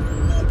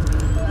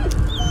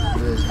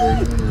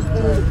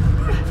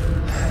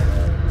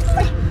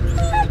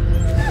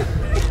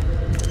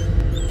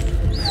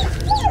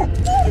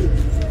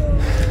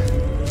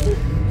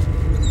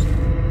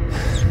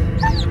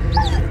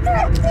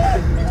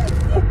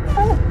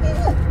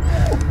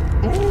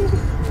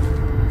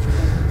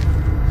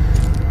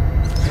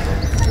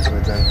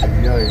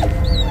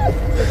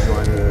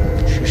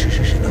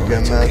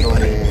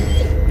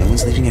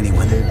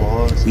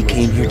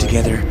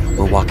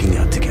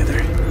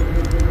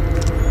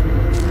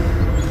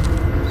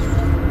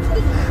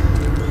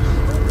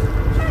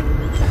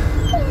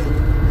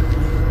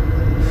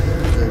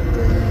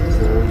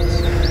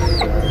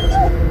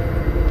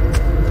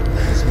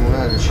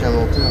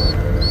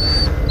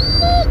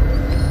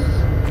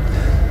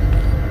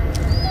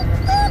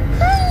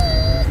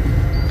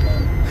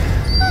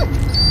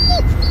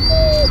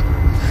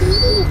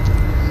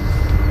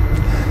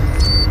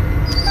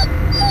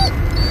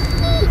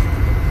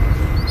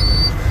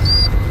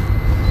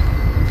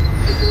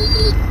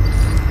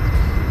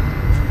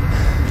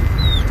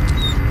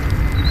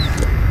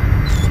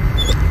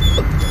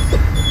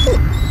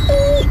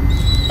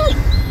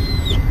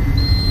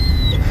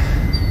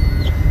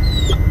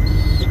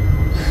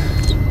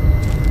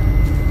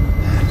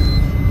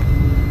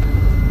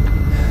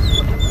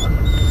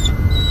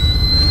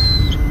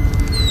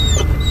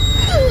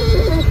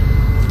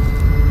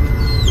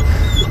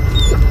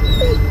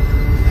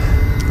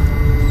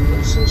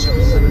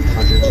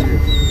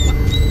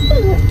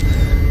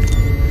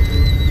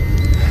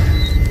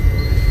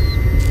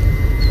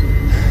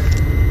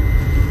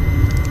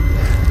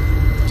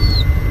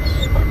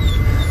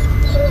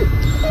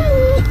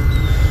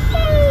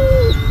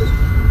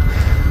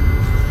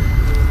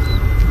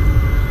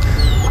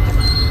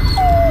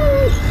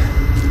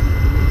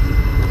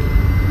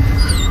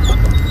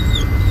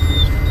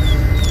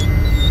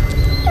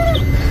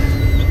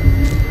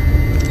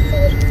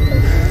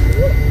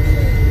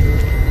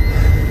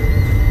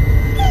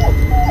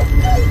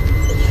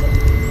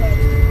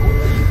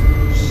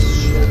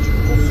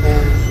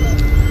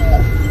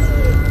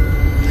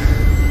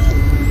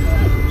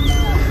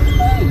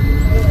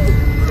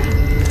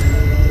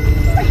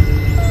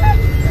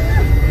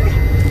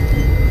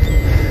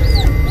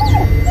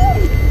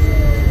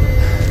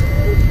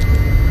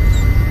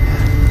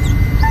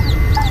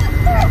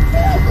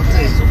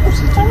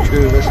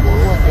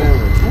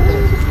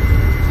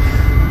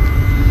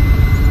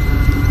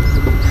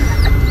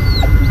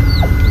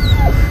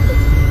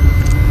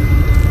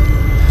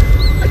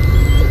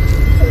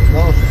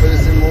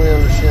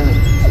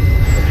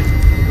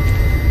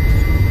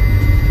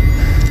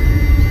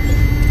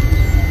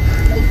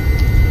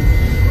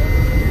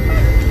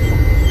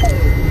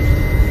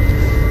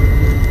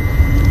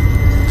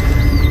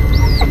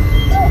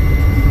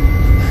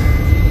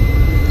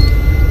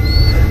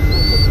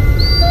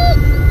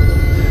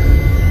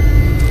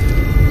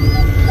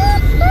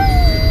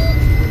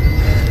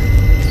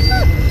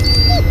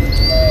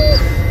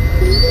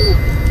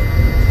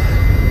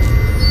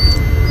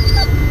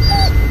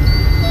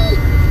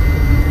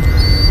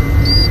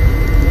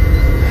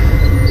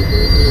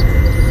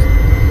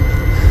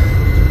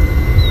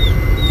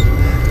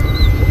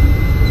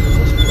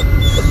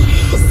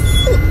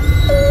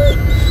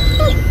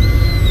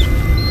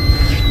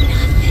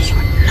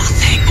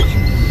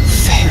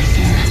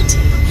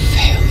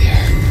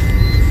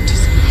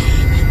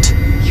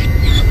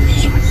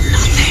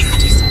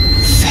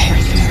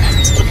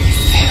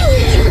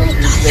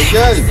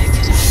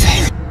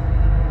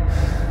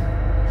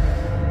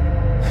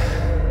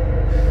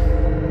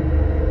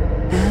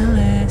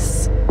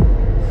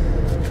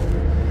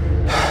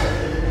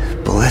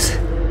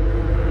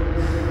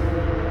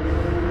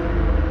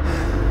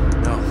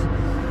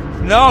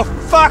 No,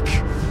 fuck!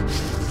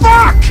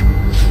 Fuck!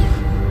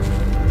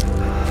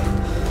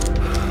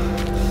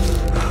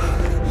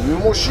 Il est où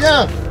mon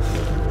chien?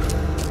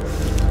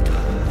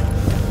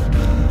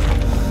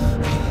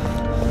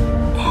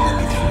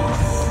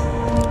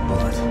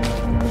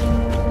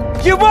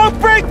 You won't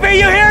break me,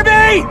 you hear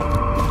me?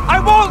 I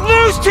won't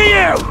lose to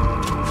you!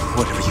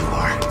 Whatever you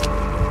are.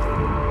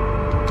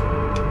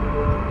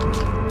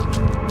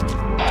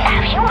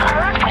 Have you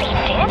heard what he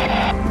did?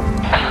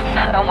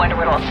 I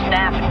wonder it'll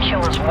snap and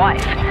kill his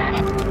wife.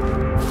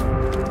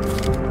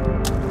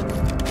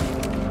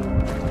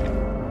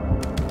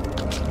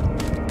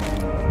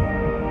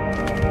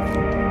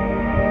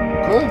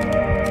 Quoi?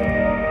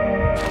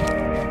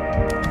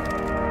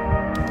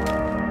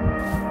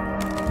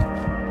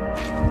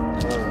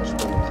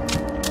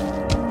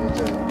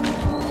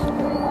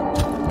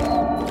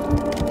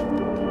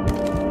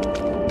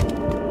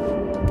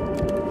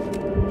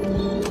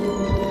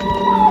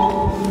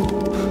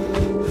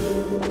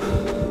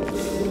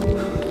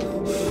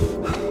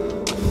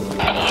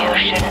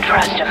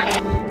 Trust him.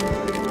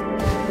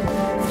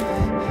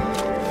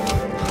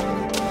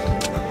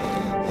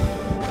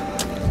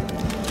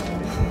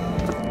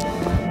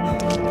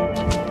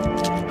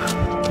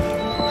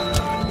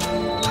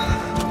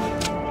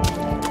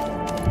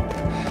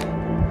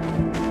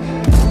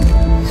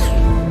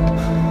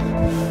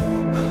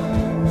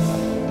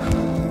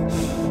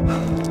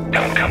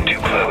 Don't come too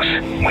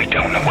close. We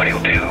don't know what he'll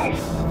do.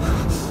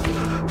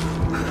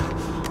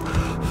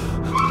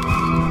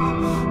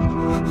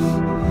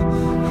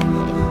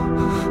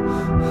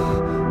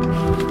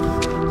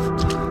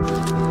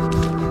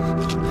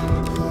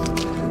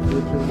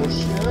 It's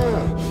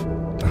him.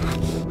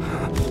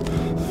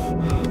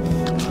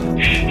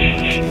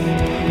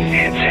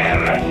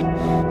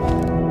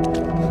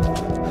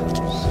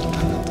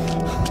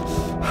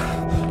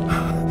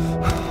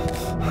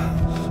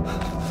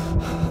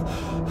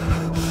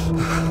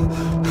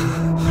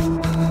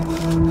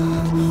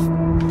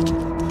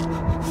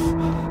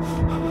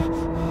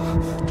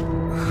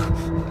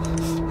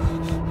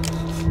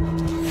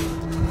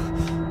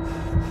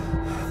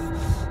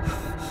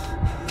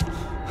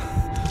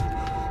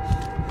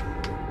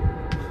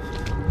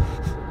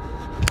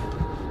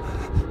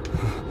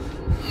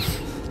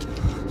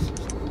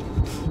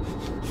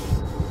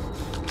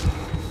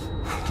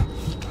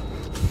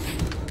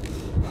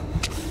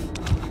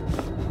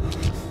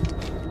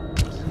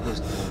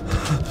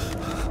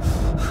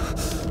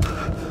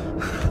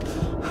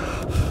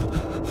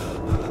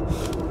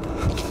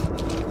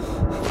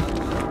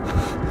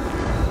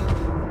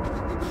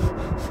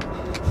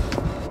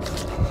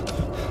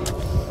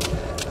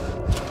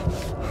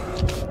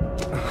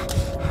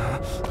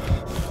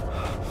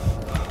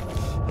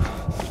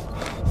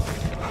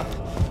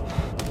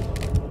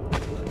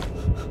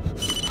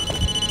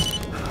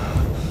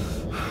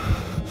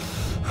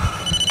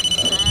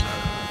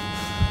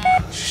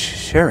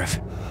 Sheriff.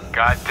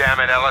 God damn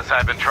it, Ellis,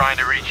 I've been trying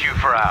to reach you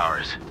for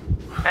hours.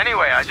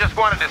 Anyway, I just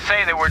wanted to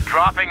say that we're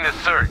dropping the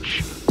search.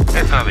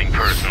 It's nothing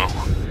personal.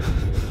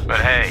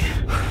 But hey,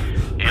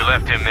 you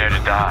left him there to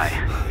die.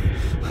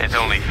 It's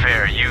only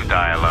fair you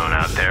die alone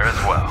out there as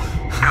well.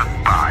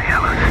 Goodbye,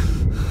 Ellis.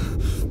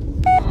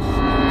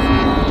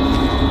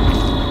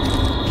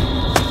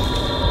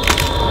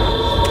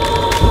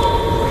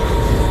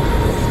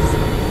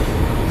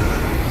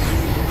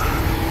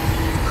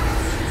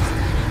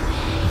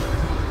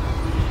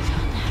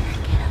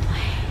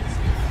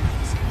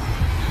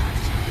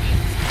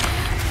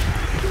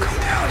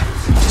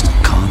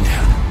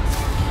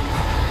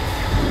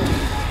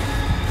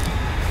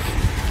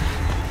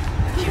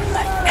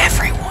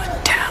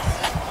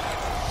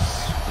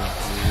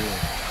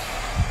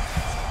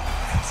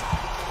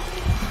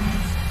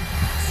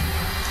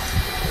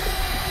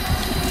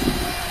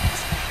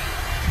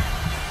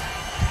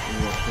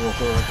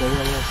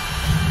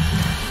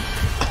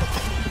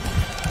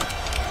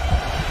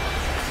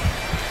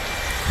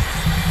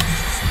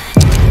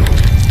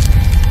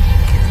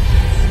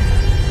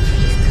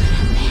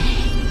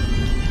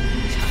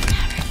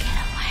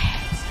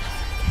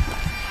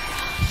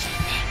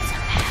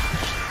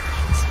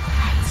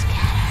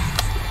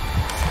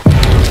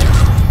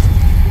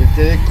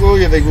 Mettez les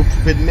couilles avec vos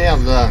poupées de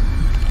merde là.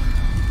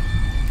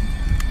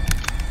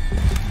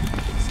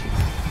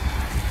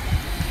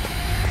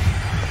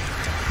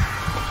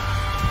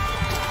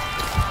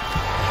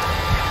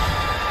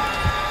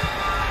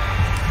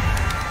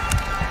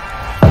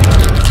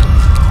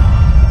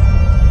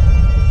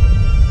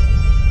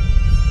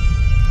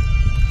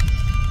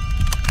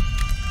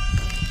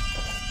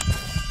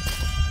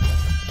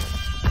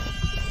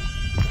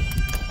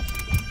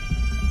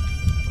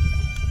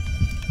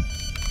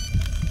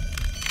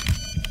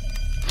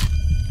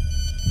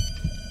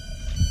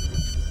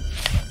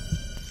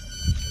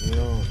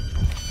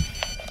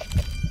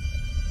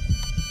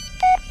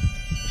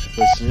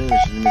 Pas signé, mais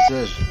j'ai le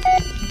message.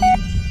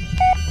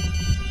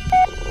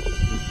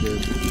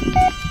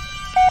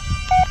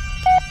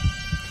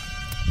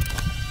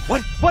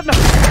 What the?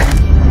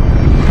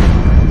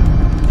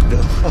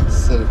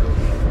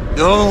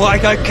 Oh, No,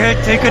 like I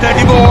can't take it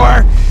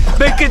anymore.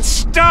 Make it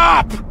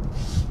stop!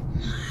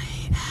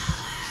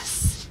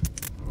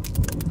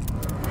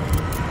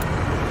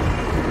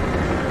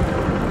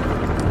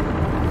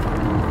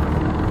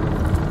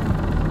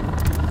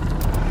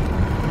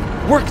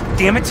 Work,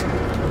 damn it!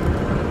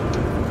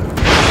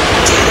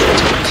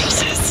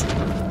 Pieces.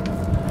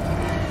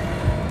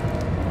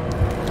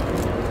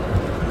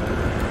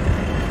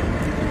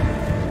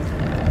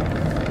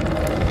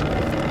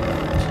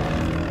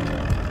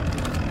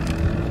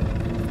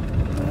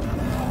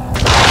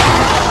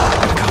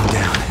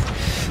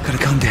 Gotta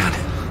calm down.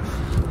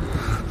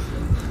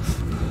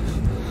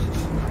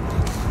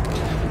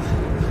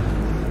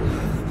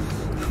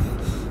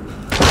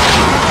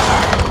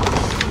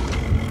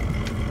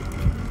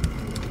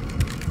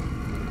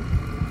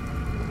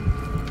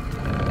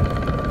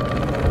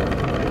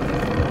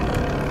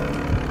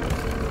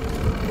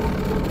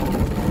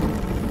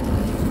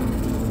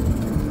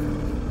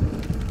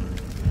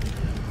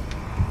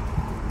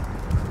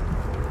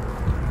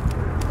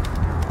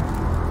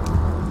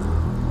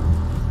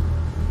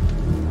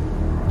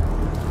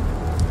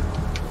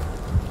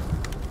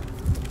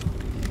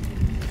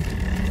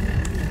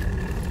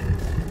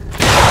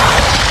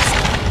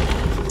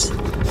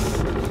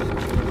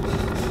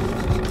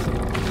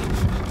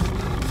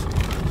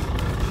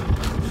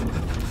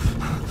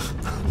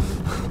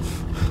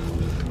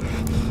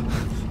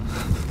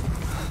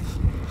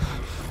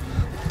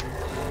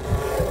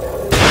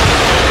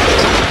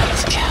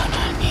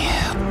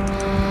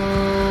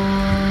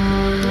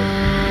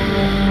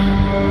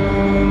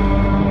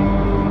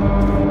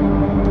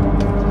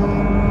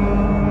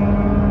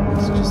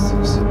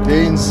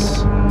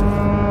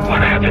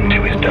 What happened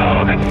to his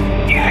dog?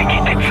 You think he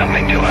did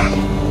something to him?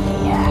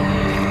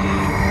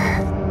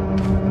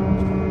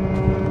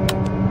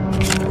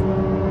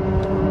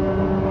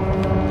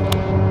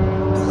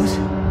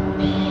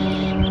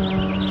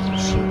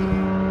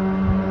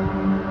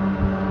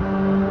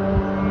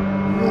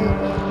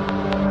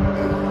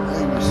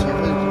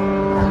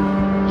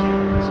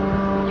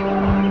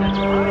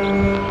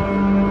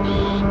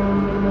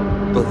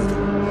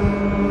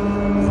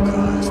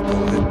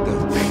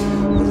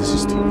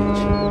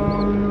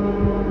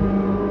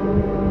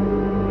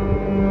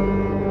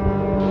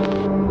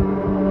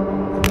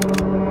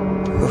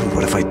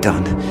 What have I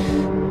done?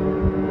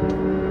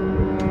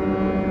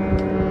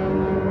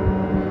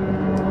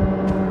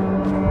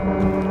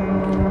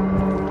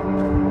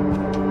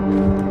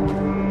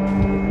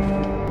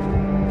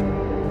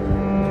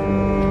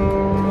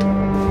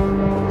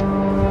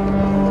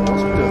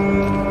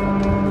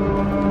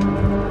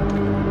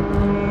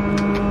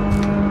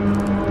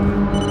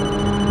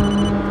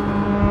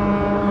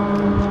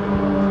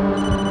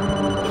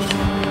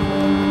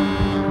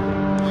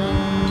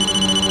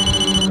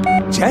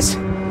 Jess?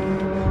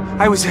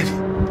 I was in...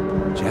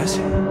 Jess?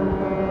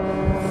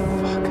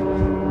 Fuck.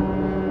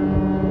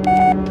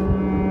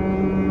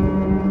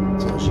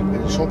 Tiens, j'ai pris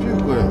les champions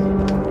ou quoi là?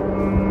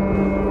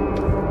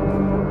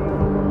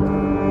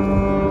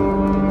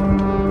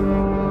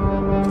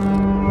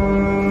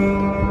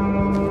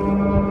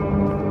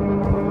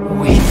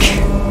 Weak.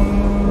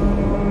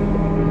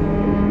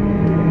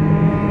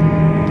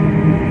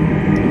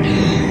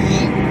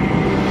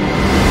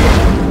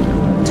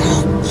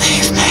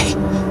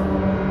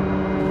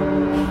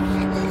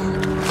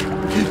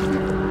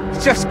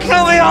 Just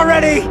kill me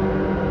already!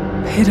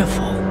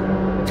 Pitiful.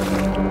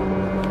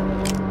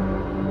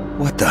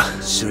 What the?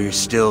 So you're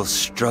still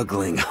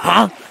struggling,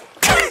 huh?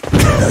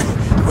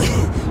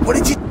 What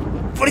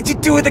did you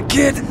do with the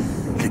kid?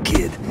 The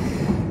kid.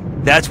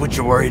 That's what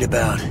you're worried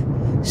about.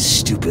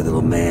 Stupid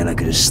little man, I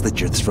could have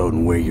slit your throat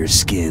and wear your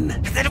skin.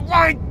 Then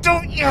why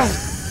don't you?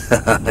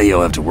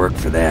 You'll have to work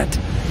for that.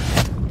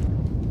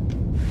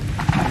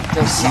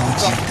 See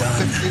what you've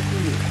done.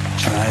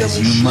 Try as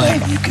you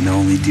might, you can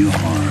only do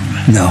harm.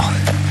 No,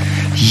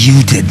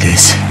 you did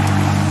this.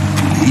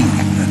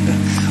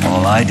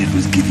 All I did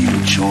was give you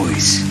a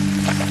choice.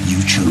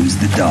 You chose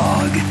the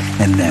dog,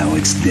 and now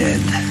it's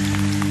dead.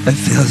 I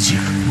failed you.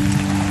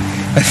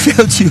 I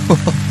failed you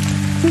all.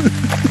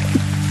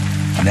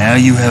 Now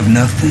you have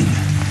nothing.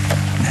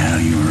 Now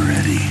you are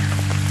ready.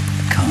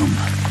 Come.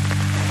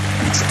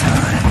 It's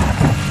time.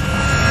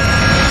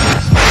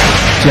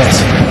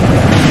 Jess,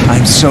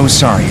 I'm so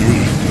sorry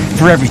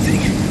for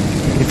everything.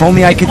 If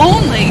only I could...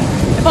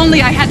 If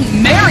only I hadn't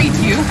married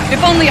you.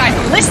 If only I'd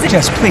listened.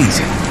 Jess,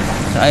 please.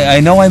 I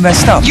know I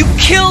messed up. You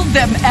killed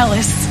them,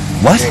 Ellis.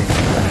 What?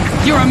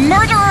 You're a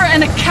murderer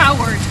and a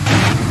coward.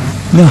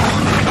 No.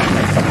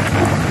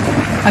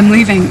 I'm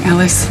leaving,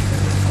 Ellis.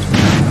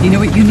 You know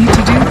what you need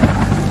to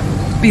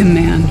do? Be a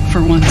man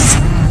for once.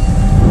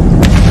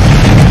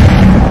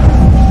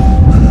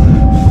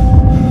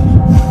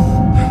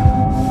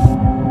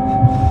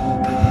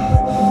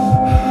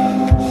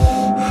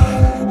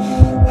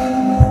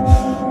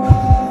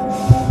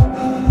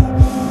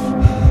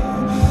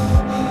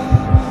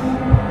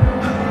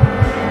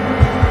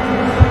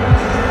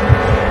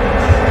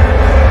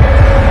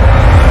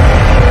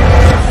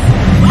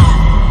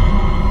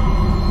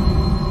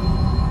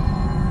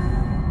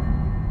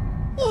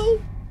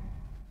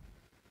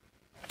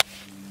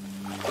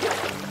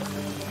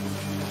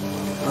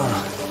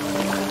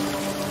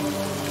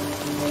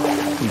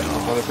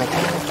 Dans le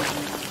canton.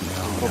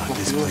 No, not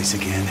this place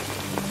again.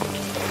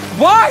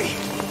 Why?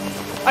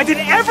 I did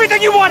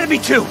everything you wanted me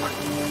to!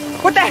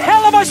 What the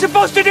hell am I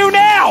supposed to do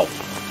now?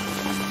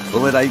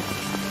 Bullet,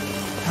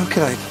 how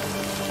could I...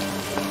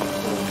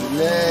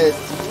 Let's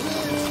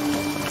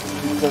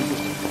putain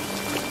de...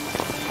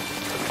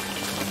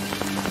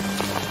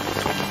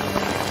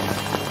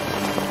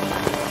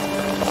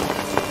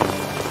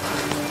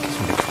 Gives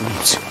me the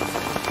creeps.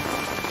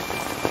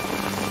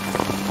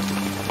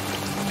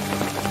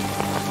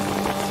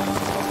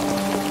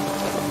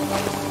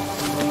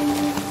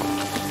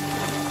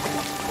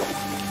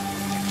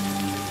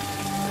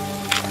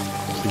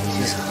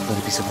 Please, let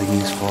it be something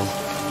useful.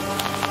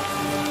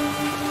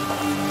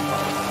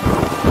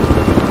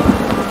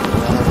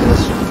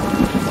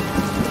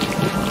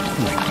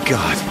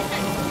 God.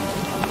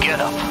 Get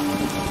up.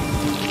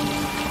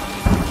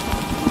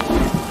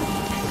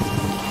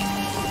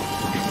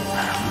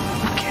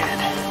 Kid.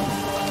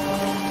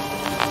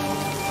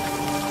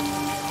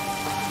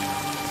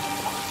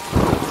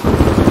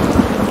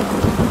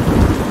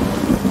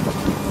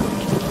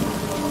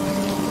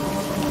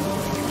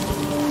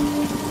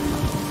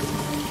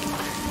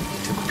 He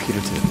took Peter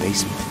to the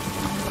basement.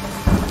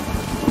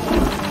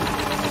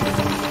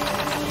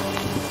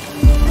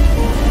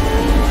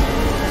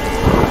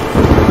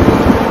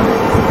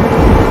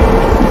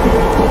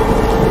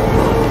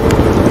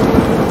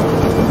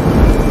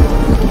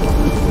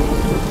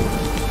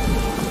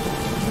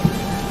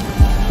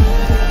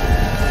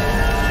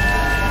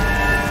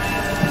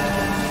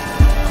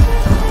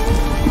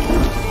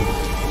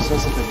 Ça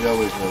fait bien,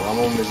 oui,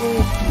 vraiment maison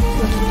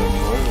naturelle.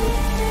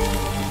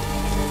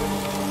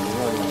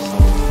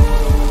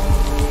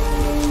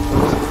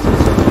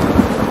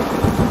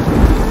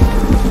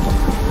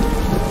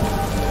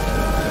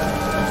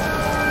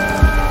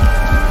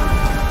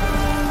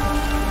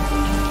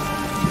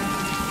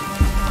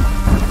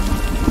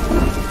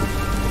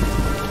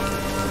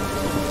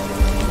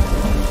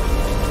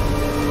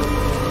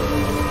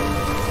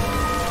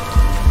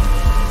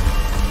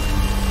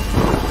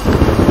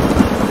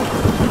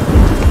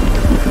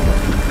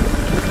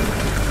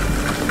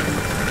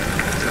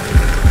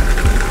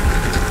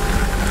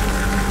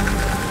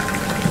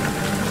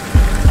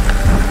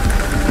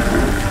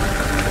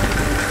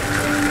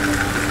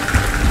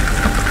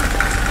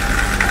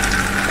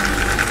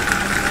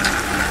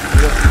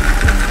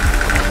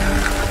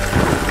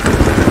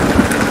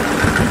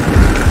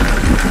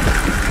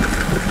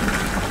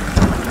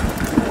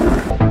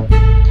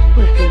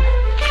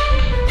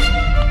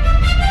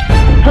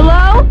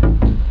 Hello?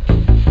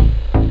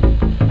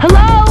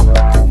 Hello?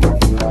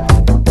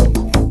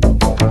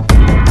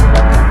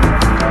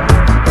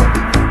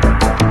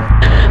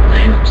 I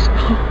am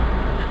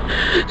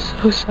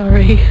so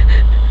sorry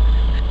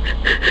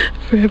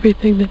for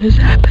everything that has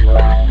happened.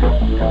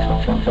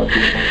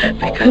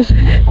 Because